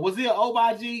he an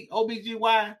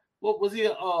OBGY? What was he?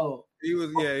 He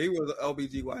was an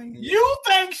OBGYN. You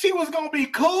think she was gonna be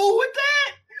cool with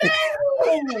that?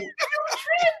 No, you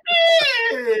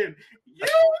tripping. You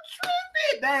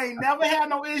tripping. They ain't never had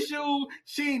no issue.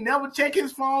 She ain't never checked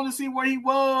his phone to see where he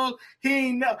was. He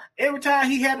ain't every time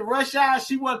he had to rush out,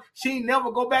 she ain't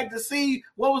never go back to see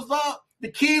what was up. The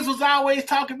kids was always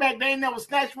talking back. They ain't never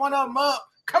snatched one of them up.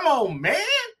 Come on, man.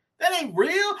 That ain't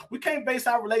real. We can't base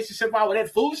our relationship out with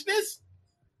that foolishness.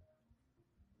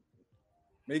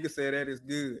 Mika said that is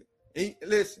good.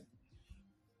 Listen,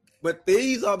 but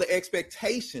these are the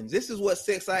expectations. This is what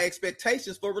sets our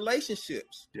expectations for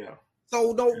relationships. Yeah.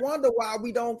 So no wonder why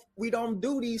we don't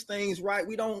do these things right.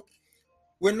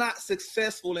 We're not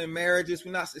successful in marriages.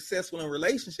 We're not successful in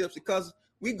relationships because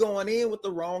we going in with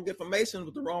the wrong information,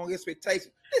 with the wrong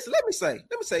expectation. Listen, let me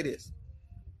say this.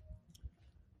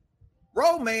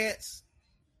 Romance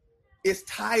is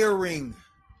tiring.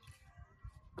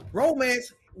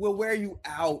 Romance will wear you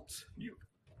out.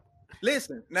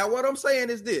 Listen, now what I'm saying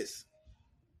is this.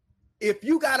 If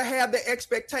you got to have the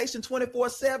expectation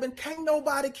 24/7, can't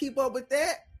nobody keep up with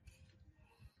that.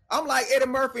 I'm like Eddie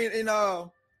Murphy and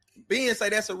Ben say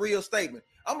that's a real statement.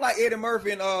 I'm like Eddie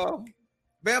Murphy and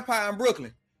Vampire in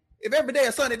Brooklyn. If every day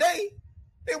a sunny day,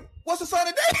 then what's a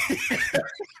sunny day?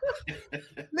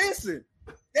 Listen,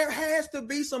 there has to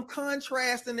be some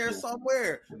contrast in there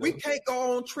somewhere. We can't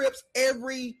go on trips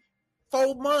every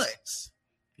 4 months.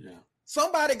 Yeah.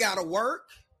 Somebody got to work.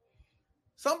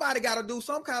 Somebody got to do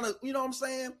some kind of, you know what I'm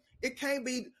saying? It can't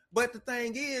be, but the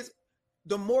thing is,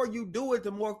 the more you do it,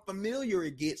 the more familiar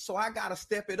it gets. So I got to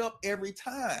step it up every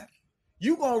time.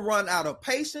 You're going to run out of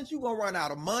patience. You're going to run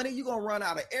out of money. You're going to run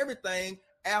out of everything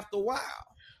after a while.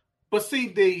 But see,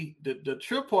 the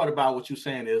trip part about what you're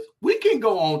saying is we can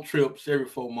go on trips every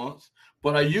 4 months,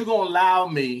 but are you going to allow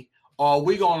me, or are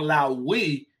we going to allow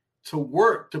we to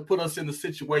work to put us in the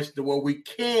situation to where we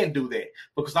can do that?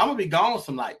 Because I'm going to be gone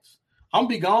some nights. I'm going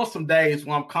to be gone some days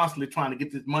when I'm constantly trying to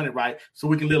get this money right so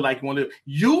we can live like you want to live.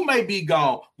 You may be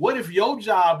gone. What if your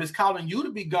job is calling you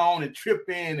to be gone and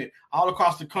tripping and all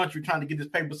across the country trying to get this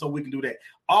paper so we can do that?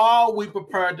 Are we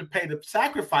prepared to pay the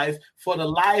sacrifice for the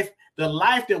life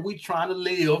that we trying to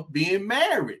live being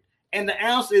married? And the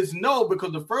answer is no,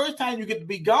 because the first time you get to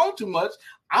be gone too much,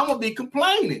 I'm going to be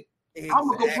complaining. Exactly. I'm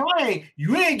going to complain.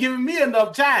 You ain't giving me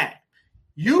enough time.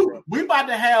 We about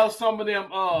to have some of them,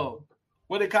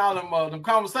 what they call them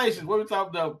conversations. What we talk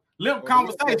about? Limp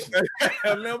conversations.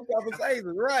 Limp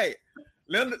conversations, right.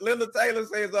 Linda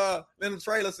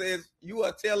Trailer says, you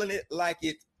are telling it like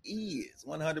it is,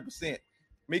 100%.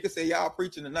 Mika said, y'all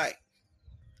preaching tonight.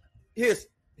 Here's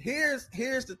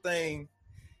the thing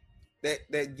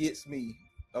that gets me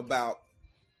about,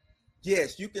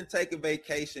 yes, you can take a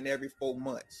vacation every 4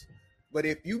 months, but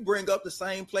if you bring up the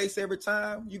same place every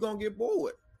time, you're going to get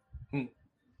bored.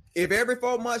 If every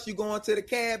 4 months you're going to the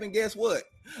cabin, guess what?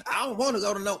 I don't want to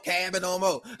go to no cabin no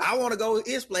more. I want to go to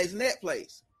this place and that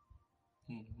place.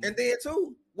 Mm-hmm. And then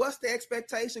too, what's the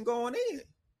expectation going in?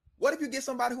 What if you get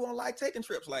somebody who don't like taking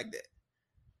trips like that?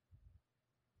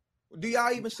 Do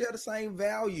y'all even share the same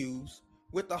values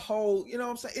with the whole, you know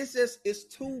what I'm saying? It's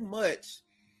too much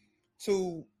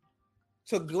to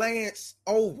glance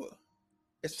over.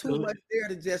 It's too much there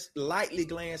to just lightly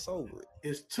glance over it.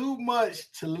 It's too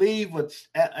much to leave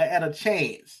at a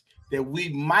chance that we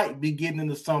might be getting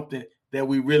into something that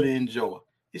we really enjoy.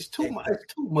 It's too much.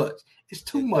 It's too much. It's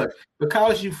too much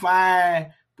because you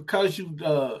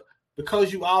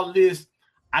all this.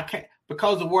 I can't,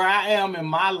 because of where I am in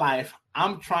my life.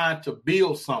 I'm trying to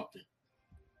build something.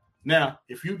 Now,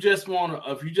 if you just want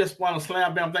to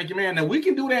slam bam, thank you, man. Then we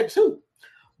can do that too.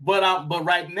 But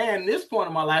right now, in this point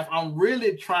of my life, I'm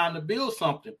really trying to build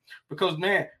something because,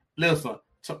 man, listen,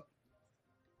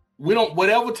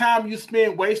 whatever time you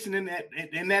spend wasting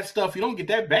in that stuff, you don't get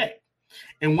that back.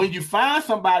 And when you find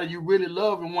somebody you really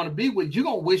love and want to be with, you're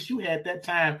going to wish you had that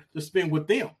time to spend with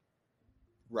them.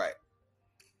 Right.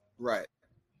 Right.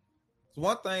 It's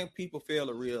one thing people fail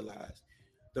to realize.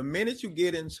 The minute you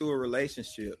get into a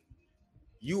relationship,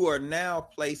 you are now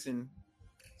placing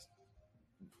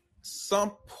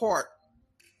some part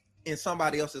in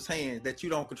somebody else's hands that you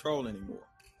don't control anymore.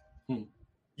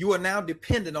 You are now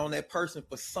dependent on that person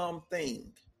for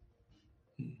something.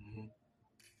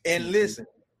 And listen,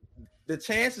 the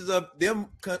chances of them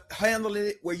handling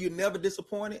it where you're never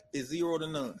disappointed is 0 to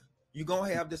none. You're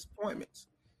going to have disappointments.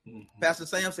 Pastor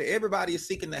Sam said everybody is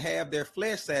seeking to have their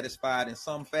flesh satisfied in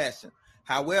some fashion.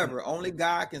 However, only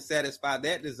God can satisfy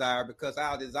that desire because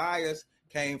our desires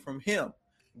came from him.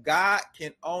 God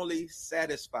can only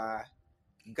satisfy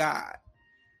God.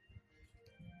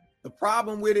 The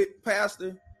problem with it,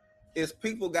 Pastor, is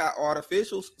people got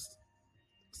artificial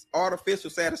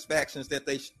satisfactions that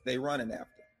they running after.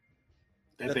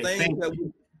 The things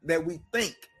that we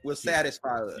think will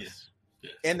satisfy us. Yes.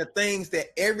 Yes. And the things that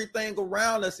everything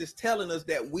around us is telling us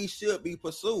that we should be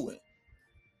pursuing.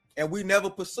 And we never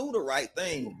pursue the right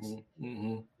things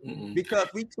because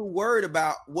we too worried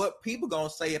about what people gonna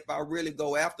say if I really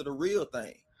go after the real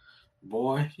thing.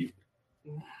 Boy,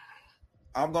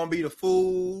 I'm gonna be the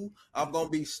fool. I'm gonna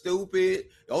be stupid.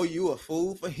 Oh, you a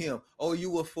fool for him. Oh,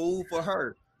 you a fool for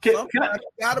her. Sometimes you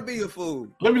gotta be a fool.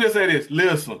 Let me just say this.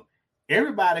 Listen,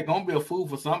 everybody gonna be a fool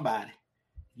for somebody.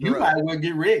 You might as well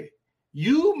get ready.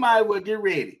 You're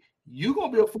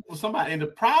going to be a fool for somebody. And the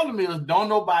problem is, don't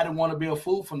nobody want to be a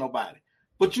fool for nobody.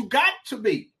 But you got to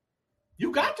be.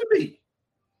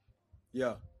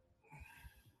 Yeah.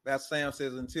 That Sam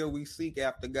says, until we seek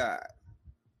after God.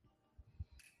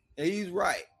 And he's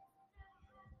right.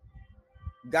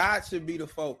 God should be the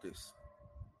focus.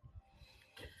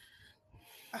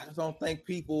 I just don't think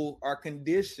people are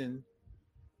conditioned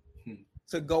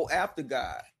to go after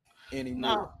God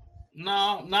anymore.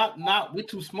 No, not. We're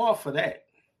too smart for that.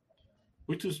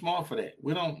 We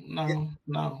don't.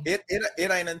 No.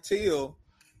 It ain't until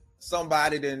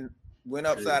somebody then went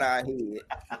upside our head.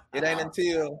 It ain't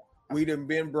until we done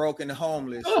been broken,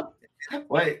 homeless.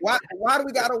 Wait. Why do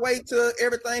we gotta wait till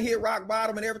everything hit rock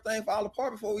bottom and everything fall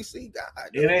apart before we see God?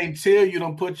 It ain't till you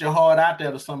don't put your heart out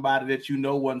there to somebody that you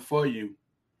know wasn't for you,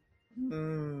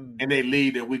 and they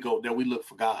leave that we look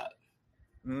for God.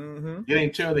 It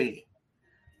ain't till then.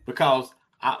 Because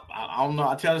I don't know.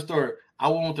 I tell the story. I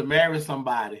wanted to marry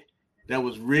somebody that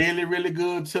was really, really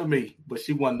good to me, but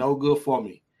she wasn't no good for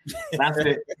me. And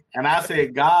I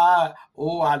said, God,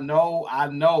 I know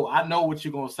what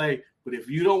you're gonna say, but if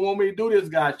you don't want me to do this,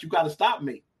 God, you got to stop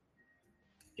me.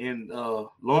 And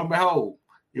lo and behold,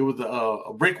 it was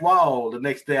a brick wall. The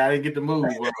next day, I didn't get to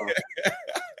move.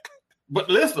 But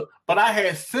listen, I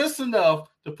had sense enough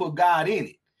to put God in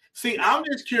it. See, I'm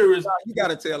just curious. You got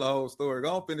to tell the whole story.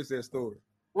 Go on, finish that story.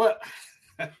 What?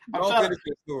 Finish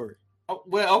that story.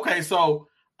 Well, okay. So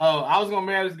I was gonna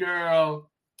marry this girl.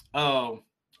 That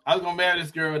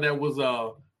was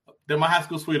that my high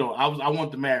school sweetheart. I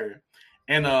wanted to marry her,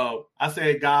 and I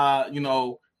said, God,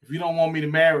 if you don't want me to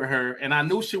marry her, and I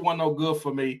knew she wasn't no good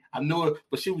for me. I knew it,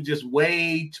 but she was just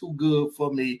way too good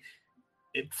for me.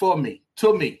 To me.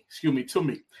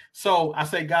 So I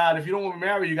said, God, if you don't want me to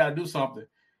marry, you got to do something.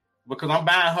 Because I'm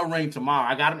buying her ring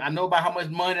tomorrow. I know about how much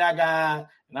money I got,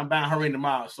 and I'm buying her ring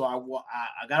tomorrow. So I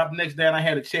got up the next day and I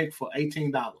had a check for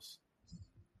 $18.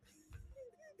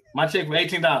 My check for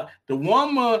 $18. The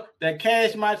woman that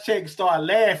cashed my check started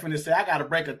laughing and said, I got to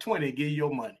break a 20 and give you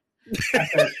your money. I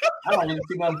said, I don't even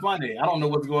see nothing funny. I don't know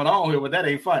what's going on here, but that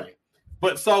ain't funny.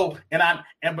 But so,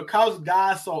 and because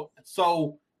God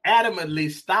so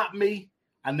adamantly stopped me,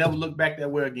 I never looked back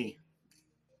that way again.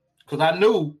 Because I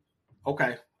knew,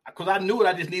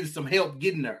 I just needed some help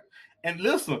getting there. And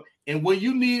listen, and when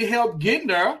you need help getting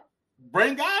there,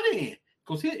 bring God in.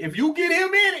 Because if you get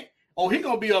him in it, he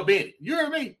going to be up in it. You hear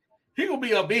me? He going to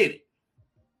be up in it.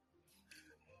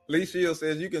 Lee Shields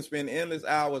says you can spend endless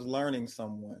hours learning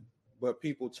someone, but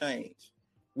people change.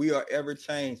 We are ever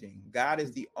changing. God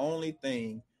is the only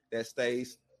thing that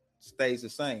stays the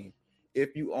same.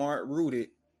 If you aren't rooted,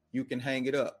 you can hang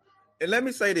it up. And let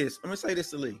me say this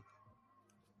to Lee.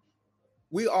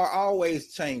 We are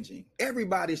always changing.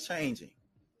 Everybody's changing.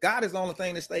 God is the only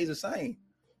thing that stays the same.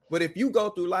 But if you go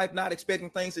through life not expecting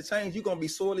things to change, you're going to be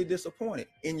sorely disappointed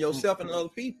in yourself and other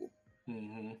people.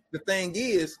 The thing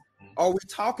is, are we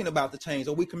talking about the change?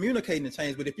 Are we communicating the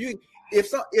change? But if you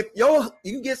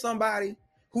get somebody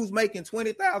who's making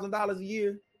 $20,000 a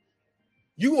year,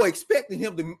 you are expecting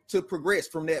him to progress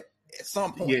from that at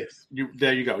some point. Yes,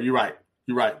 there you go. You're right.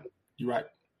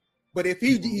 But if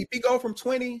he go from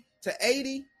 20 to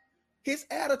 80, his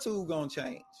attitude gonna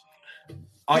change.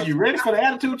 Are you ready for the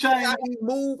attitude change? How he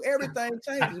move, everything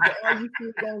changes. But are you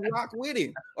still gonna rock with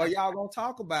him? Or y'all gonna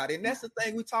talk about it? And that's the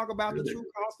thing we talk about, the true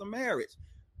cost of marriage.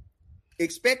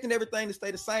 Expecting everything to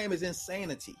stay the same is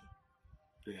insanity.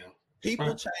 Yeah.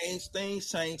 People change,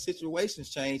 things change, situations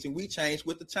change, and we change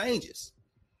with the changes.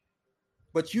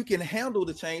 But you can handle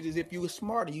the changes if you are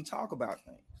smart and you talk about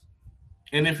things.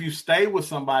 And if you stay with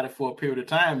somebody for a period of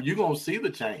time, you're gonna see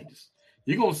the changes.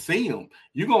 You're going to see them.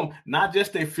 You're going to not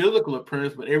just their physical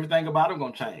appearance, but everything about them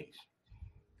going to change.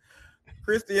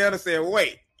 Christiana said,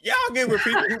 wait, y'all get with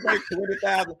people who make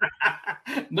 20,000.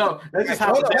 No, that's just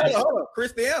how. Hold on.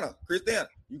 Christiana,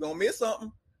 you going to miss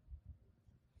something.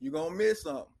 You're going to miss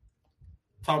something.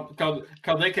 Because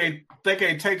they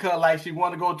can't take her like she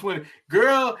want to go 20.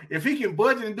 Girl, if he can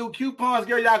budget and do coupons,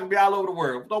 girl, y'all can be all over the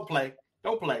world. Don't play.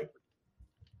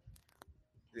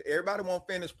 Everybody want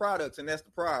finished products, and that's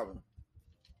the problem.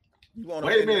 You want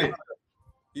Wait a minute.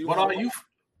 But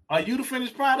are you the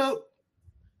finished product?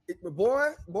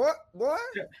 Boy.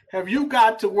 Have you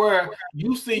got to where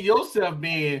you see yourself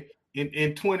being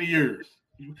in 20 years?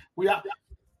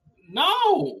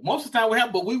 No, most of the time we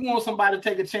have, but we want somebody to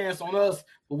take a chance on us,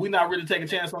 but we're not really taking a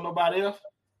chance on nobody else.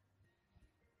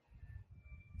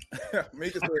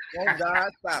 Mika said, "Oh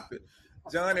God, stop it,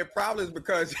 John. It probably is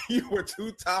because you were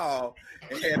too tall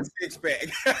and had a six-pack."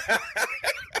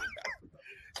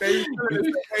 You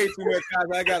feeling yourself way too much, guys.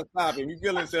 I gotta stop him. You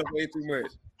feeling yourself way too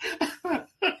much.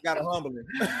 Gotta humble him.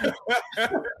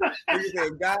 He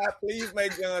said, "God, please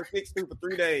make John 6'2" for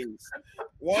 3 days.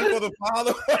 One for the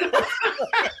Father,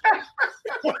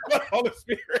 one for the Holy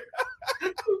Spirit."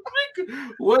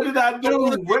 What did I do?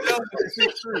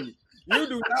 You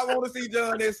do not want to see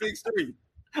John at 6'3".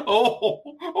 Oh.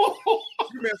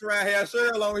 You mess around, have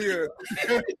Cheryl on here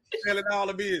telling all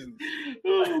the business.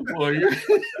 Oh boy.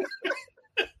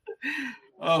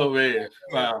 Oh man!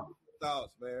 Wow.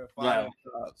 Thoughts, man. Wow.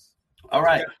 Thoughts. All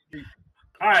right.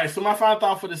 So my final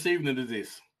thought for this evening is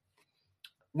this: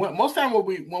 most time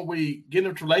when we get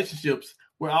into relationships,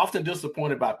 we're often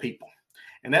disappointed by people,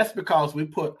 and that's because we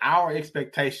put our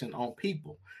expectation on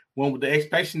people when the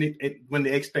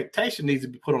expectation needs to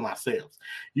be put on ourselves.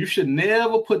 You should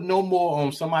never put no more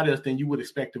on somebody else than you would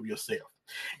expect of yourself.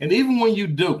 And even when you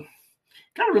do,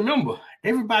 gotta remember,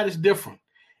 everybody's different.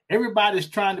 Everybody's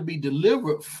trying to be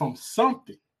delivered from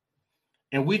something.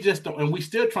 And we just don't, and we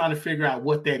still trying to figure out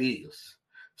what that is.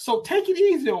 So take it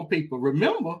easy on people.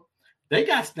 Remember, they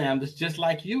got standards just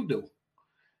like you do.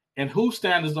 And whose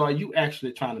standards are you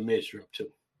actually trying to measure up to?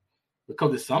 Because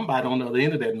there's somebody on the other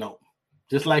end of that note,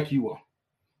 just like you are.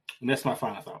 And that's my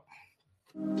final thought.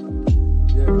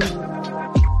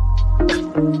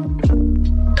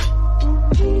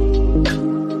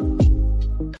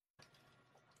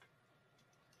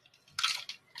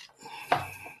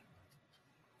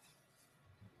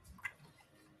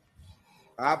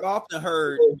 I've often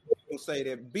heard people say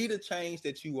that be the change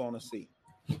that you want to see.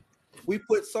 We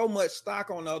put so much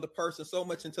stock on the other person, so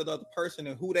much into the other person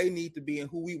and who they need to be and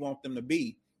who we want them to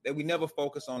be, that we never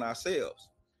focus on ourselves.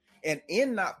 And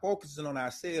in not focusing on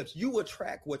ourselves, you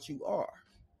attract what you are.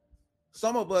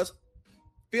 Some of us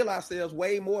feel ourselves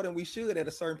way more than we should at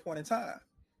a certain point in time.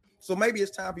 So maybe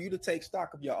it's time for you to take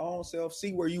stock of your own self,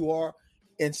 see where you are,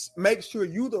 and make sure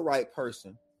you're the right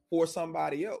person for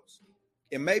somebody else.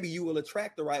 And maybe you will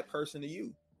attract the right person to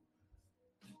you.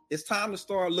 It's time to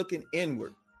start looking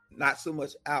inward, not so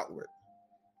much outward.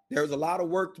 There's a lot of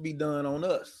work to be done on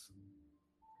us.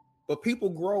 But people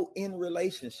grow in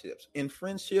relationships, in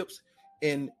friendships,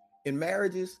 in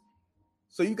marriages.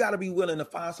 So you got to be willing to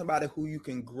find somebody who you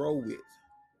can grow with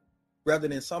rather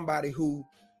than somebody who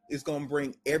is going to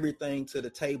bring everything to the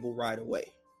table right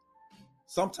away.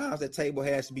 Sometimes that table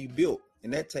has to be built,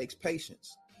 and that takes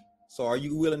patience. So are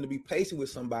you willing to be patient with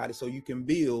somebody so you can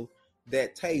build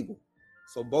that table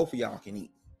so both of y'all can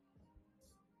eat?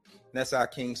 And that's our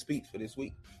King Speech for this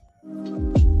week. Ooh,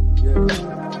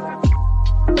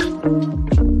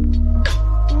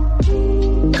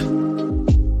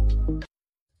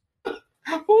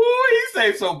 he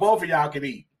say so both of y'all can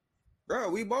eat. Bro,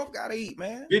 we both got to eat,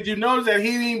 man. Did you notice that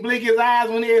he didn't blink his eyes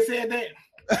when he had said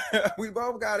that? We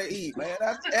both got to eat, man.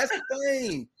 That's the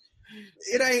thing.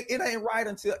 It ain't right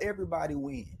until everybody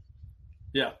wins.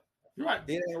 Yeah, you're right.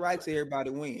 It ain't right till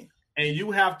everybody win. And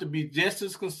you have to be just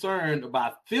as concerned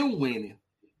about them winning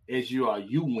as you are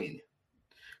you winning.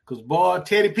 Because, boy,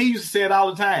 Teddy P used to say it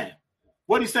all the time.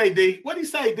 What'd he say, D? What'd he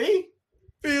say, D?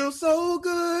 Feels so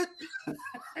good.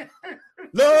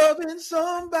 Loving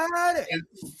somebody.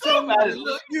 Somebody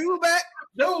look you back.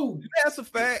 dude. That's a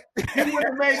fact. He wouldn't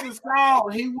have made the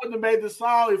song. He wouldn't have made the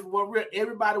song if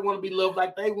everybody want to be loved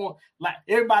like they want. Like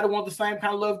everybody want the same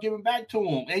kind of love given back to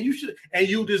them. And you should, and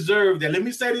you deserve that. Let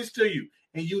me say this to you.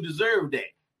 And you deserve that.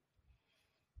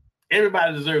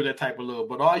 Everybody deserves that type of love.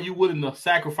 But are you willing to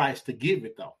sacrifice to give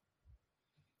it, though?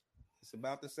 It's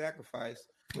about the sacrifice.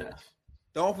 Yes.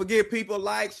 Don't forget, people,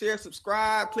 like, share,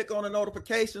 subscribe, click on the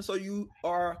notification so you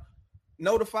are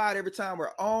notified every time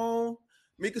we're on.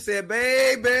 Mika said,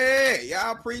 baby,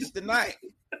 y'all preach tonight.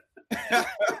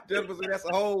 Jennifer said, that's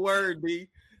a whole word, B.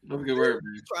 That's a good word, B.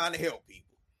 We trying to help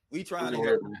people. We trying to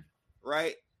help people,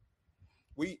 right?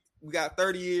 We got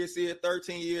 30 years here,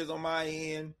 13 years on my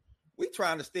end. We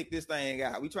trying to stick this thing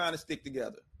out. We trying to stick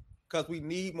together because we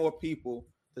need more people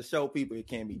to show people it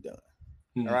can be done.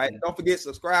 Mm-hmm. All right. Don't forget,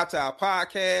 subscribe to our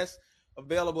podcast,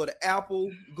 available to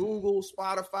Apple, Google,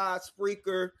 Spotify,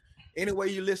 Spreaker, anywhere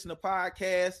you listen to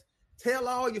podcasts. Tell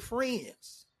all your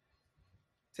friends.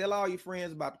 Tell all your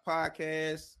friends about the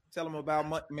podcast. Tell them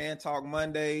about Man Talk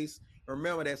Mondays.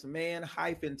 Remember, that's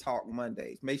Man-Talk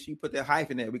Mondays. Make sure you put that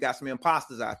hyphen in there. We got some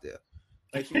imposters out there.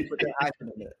 Make sure you put that hyphen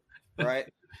in there.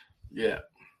 Right? Yeah.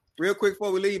 Real quick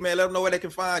before we leave, man, let them know where they can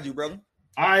find you, brother.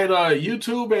 All right,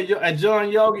 YouTube at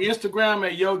John Yogi, Instagram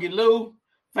at Yogi Lou,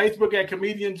 Facebook at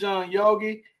Comedian John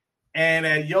Yogi, and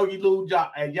at Yogi Lou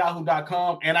at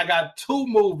yahoo.com. And I got 2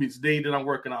 movies, D, that I'm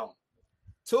working on.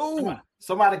 2?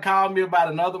 Somebody called me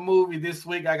about another movie this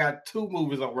week. I got 2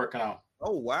 movies I'm working on.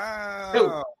 Oh, wow.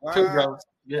 2. Wow. 2, bro.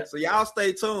 Yeah. So y'all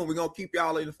stay tuned. We're going to keep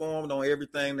y'all informed on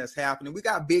everything that's happening. We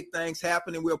got big things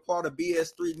happening. We're a part of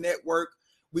BS3 Network.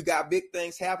 We got big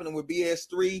things happening with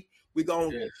BS3. We're going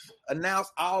to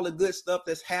announce all the good stuff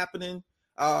that's happening.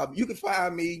 You can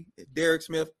find me at Derek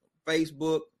Smith,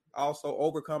 Facebook, also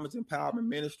Overcomers Empowerment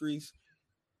Ministries.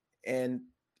 And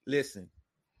listen,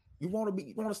 you want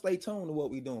to stay tuned to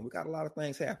what we're doing. We got a lot of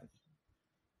things happening.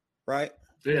 Right?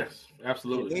 Yes,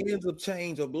 absolutely. The winds of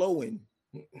change are blowing.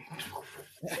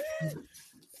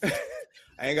 I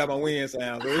ain't got my wind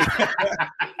sound.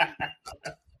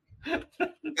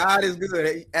 God is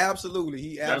good. He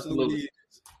absolutely is.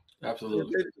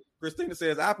 Absolutely. Christina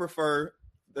says, I prefer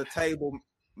the table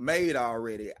made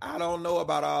already. I don't know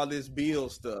about all this bill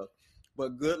stuff,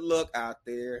 but good luck out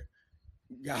there.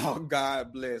 Y'all,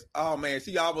 God bless. Oh, man,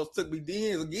 she almost took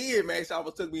me in again, man. She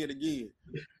almost took me in again.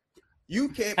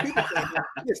 People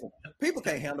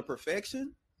can't handle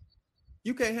perfection.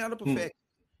 You can't handle perfection.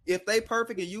 If they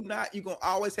perfect and you not, you're going to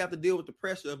always have to deal with the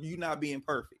pressure of you not being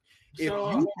perfect. If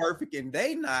you perfect and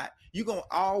they not, you're going to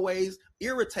always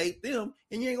irritate them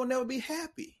and you ain't going to never be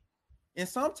happy. And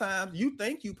sometimes you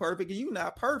think you perfect and you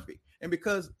not perfect. And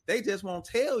because they just won't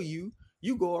tell you,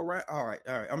 you go around. All right,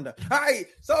 I'm done. All right,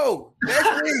 so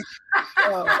next week.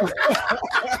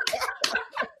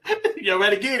 Y'all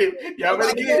better get it. Y'all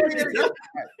better get it.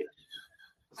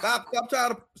 Stop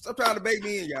trying to bait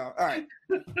me in, y'all. All right.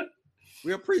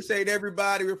 We appreciate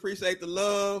everybody. We appreciate the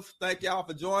love. Thank y'all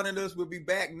for joining us. We'll be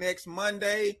back next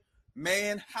Monday.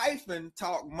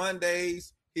 Man-Talk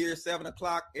Mondays here at 7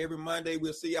 o'clock every Monday.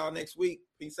 We'll see y'all next week.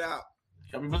 Peace out.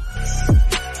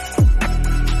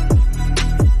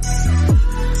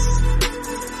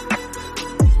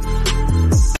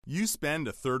 You spend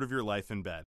a third of your life in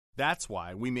bed. That's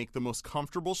why we make the most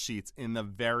comfortable sheets in the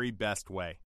very best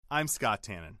way. I'm Scott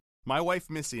Tannen. My wife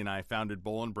Missy and I founded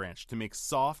Boll & Branch to make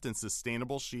soft and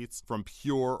sustainable sheets from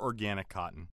pure organic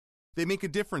cotton. They make a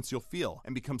difference you'll feel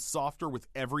and become softer with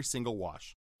every single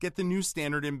wash. Get the new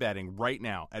standard embedding right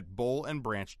now at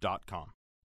bollandbranch.com.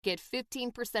 Get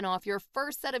 15% off your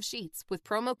first set of sheets with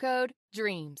promo code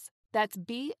DREAMS. That's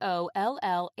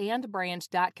BOLL and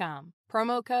branch.com.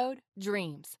 Promo code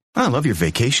DREAMS. I love your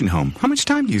vacation home. How much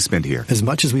time do you spend here? As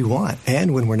much as we want.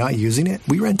 And when we're not using it,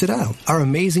 we rent it out. Our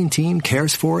amazing team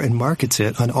cares for and markets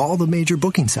it on all the major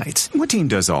booking sites. What team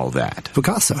does all that?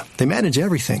 Vacasa. They manage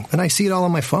everything, and I see it all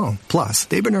on my phone. Plus,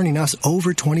 they've been earning us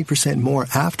over 20% more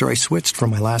after I switched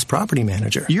from my last property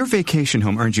manager. Your vacation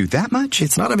home earned you that much?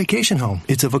 It's not a vacation home.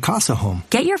 It's a Vacasa home.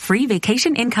 Get your free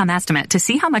vacation income estimate to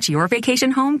see how much your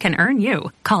vacation home can earn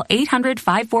you. Call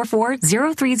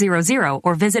 800-544-0300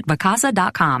 or visit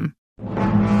Vacasa.com.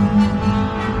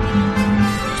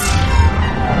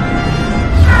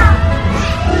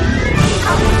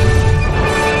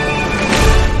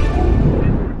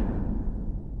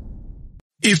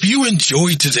 If you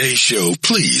enjoyed today's show,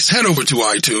 please head over to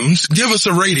iTunes, give us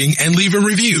a rating, and leave a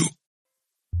review.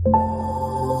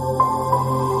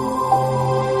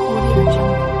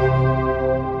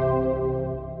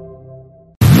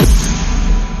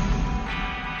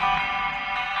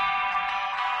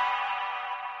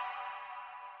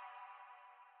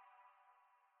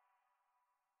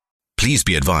 Please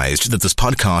be advised that this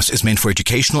podcast is meant for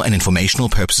educational and informational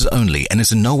purposes only and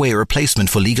is in no way a replacement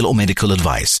for legal or medical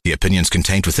advice. The opinions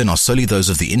contained within are solely those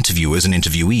of the interviewers and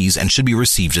interviewees and should be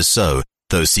received as so.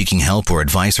 Those seeking help or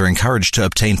advice are encouraged to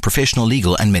obtain professional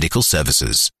legal and medical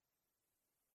services.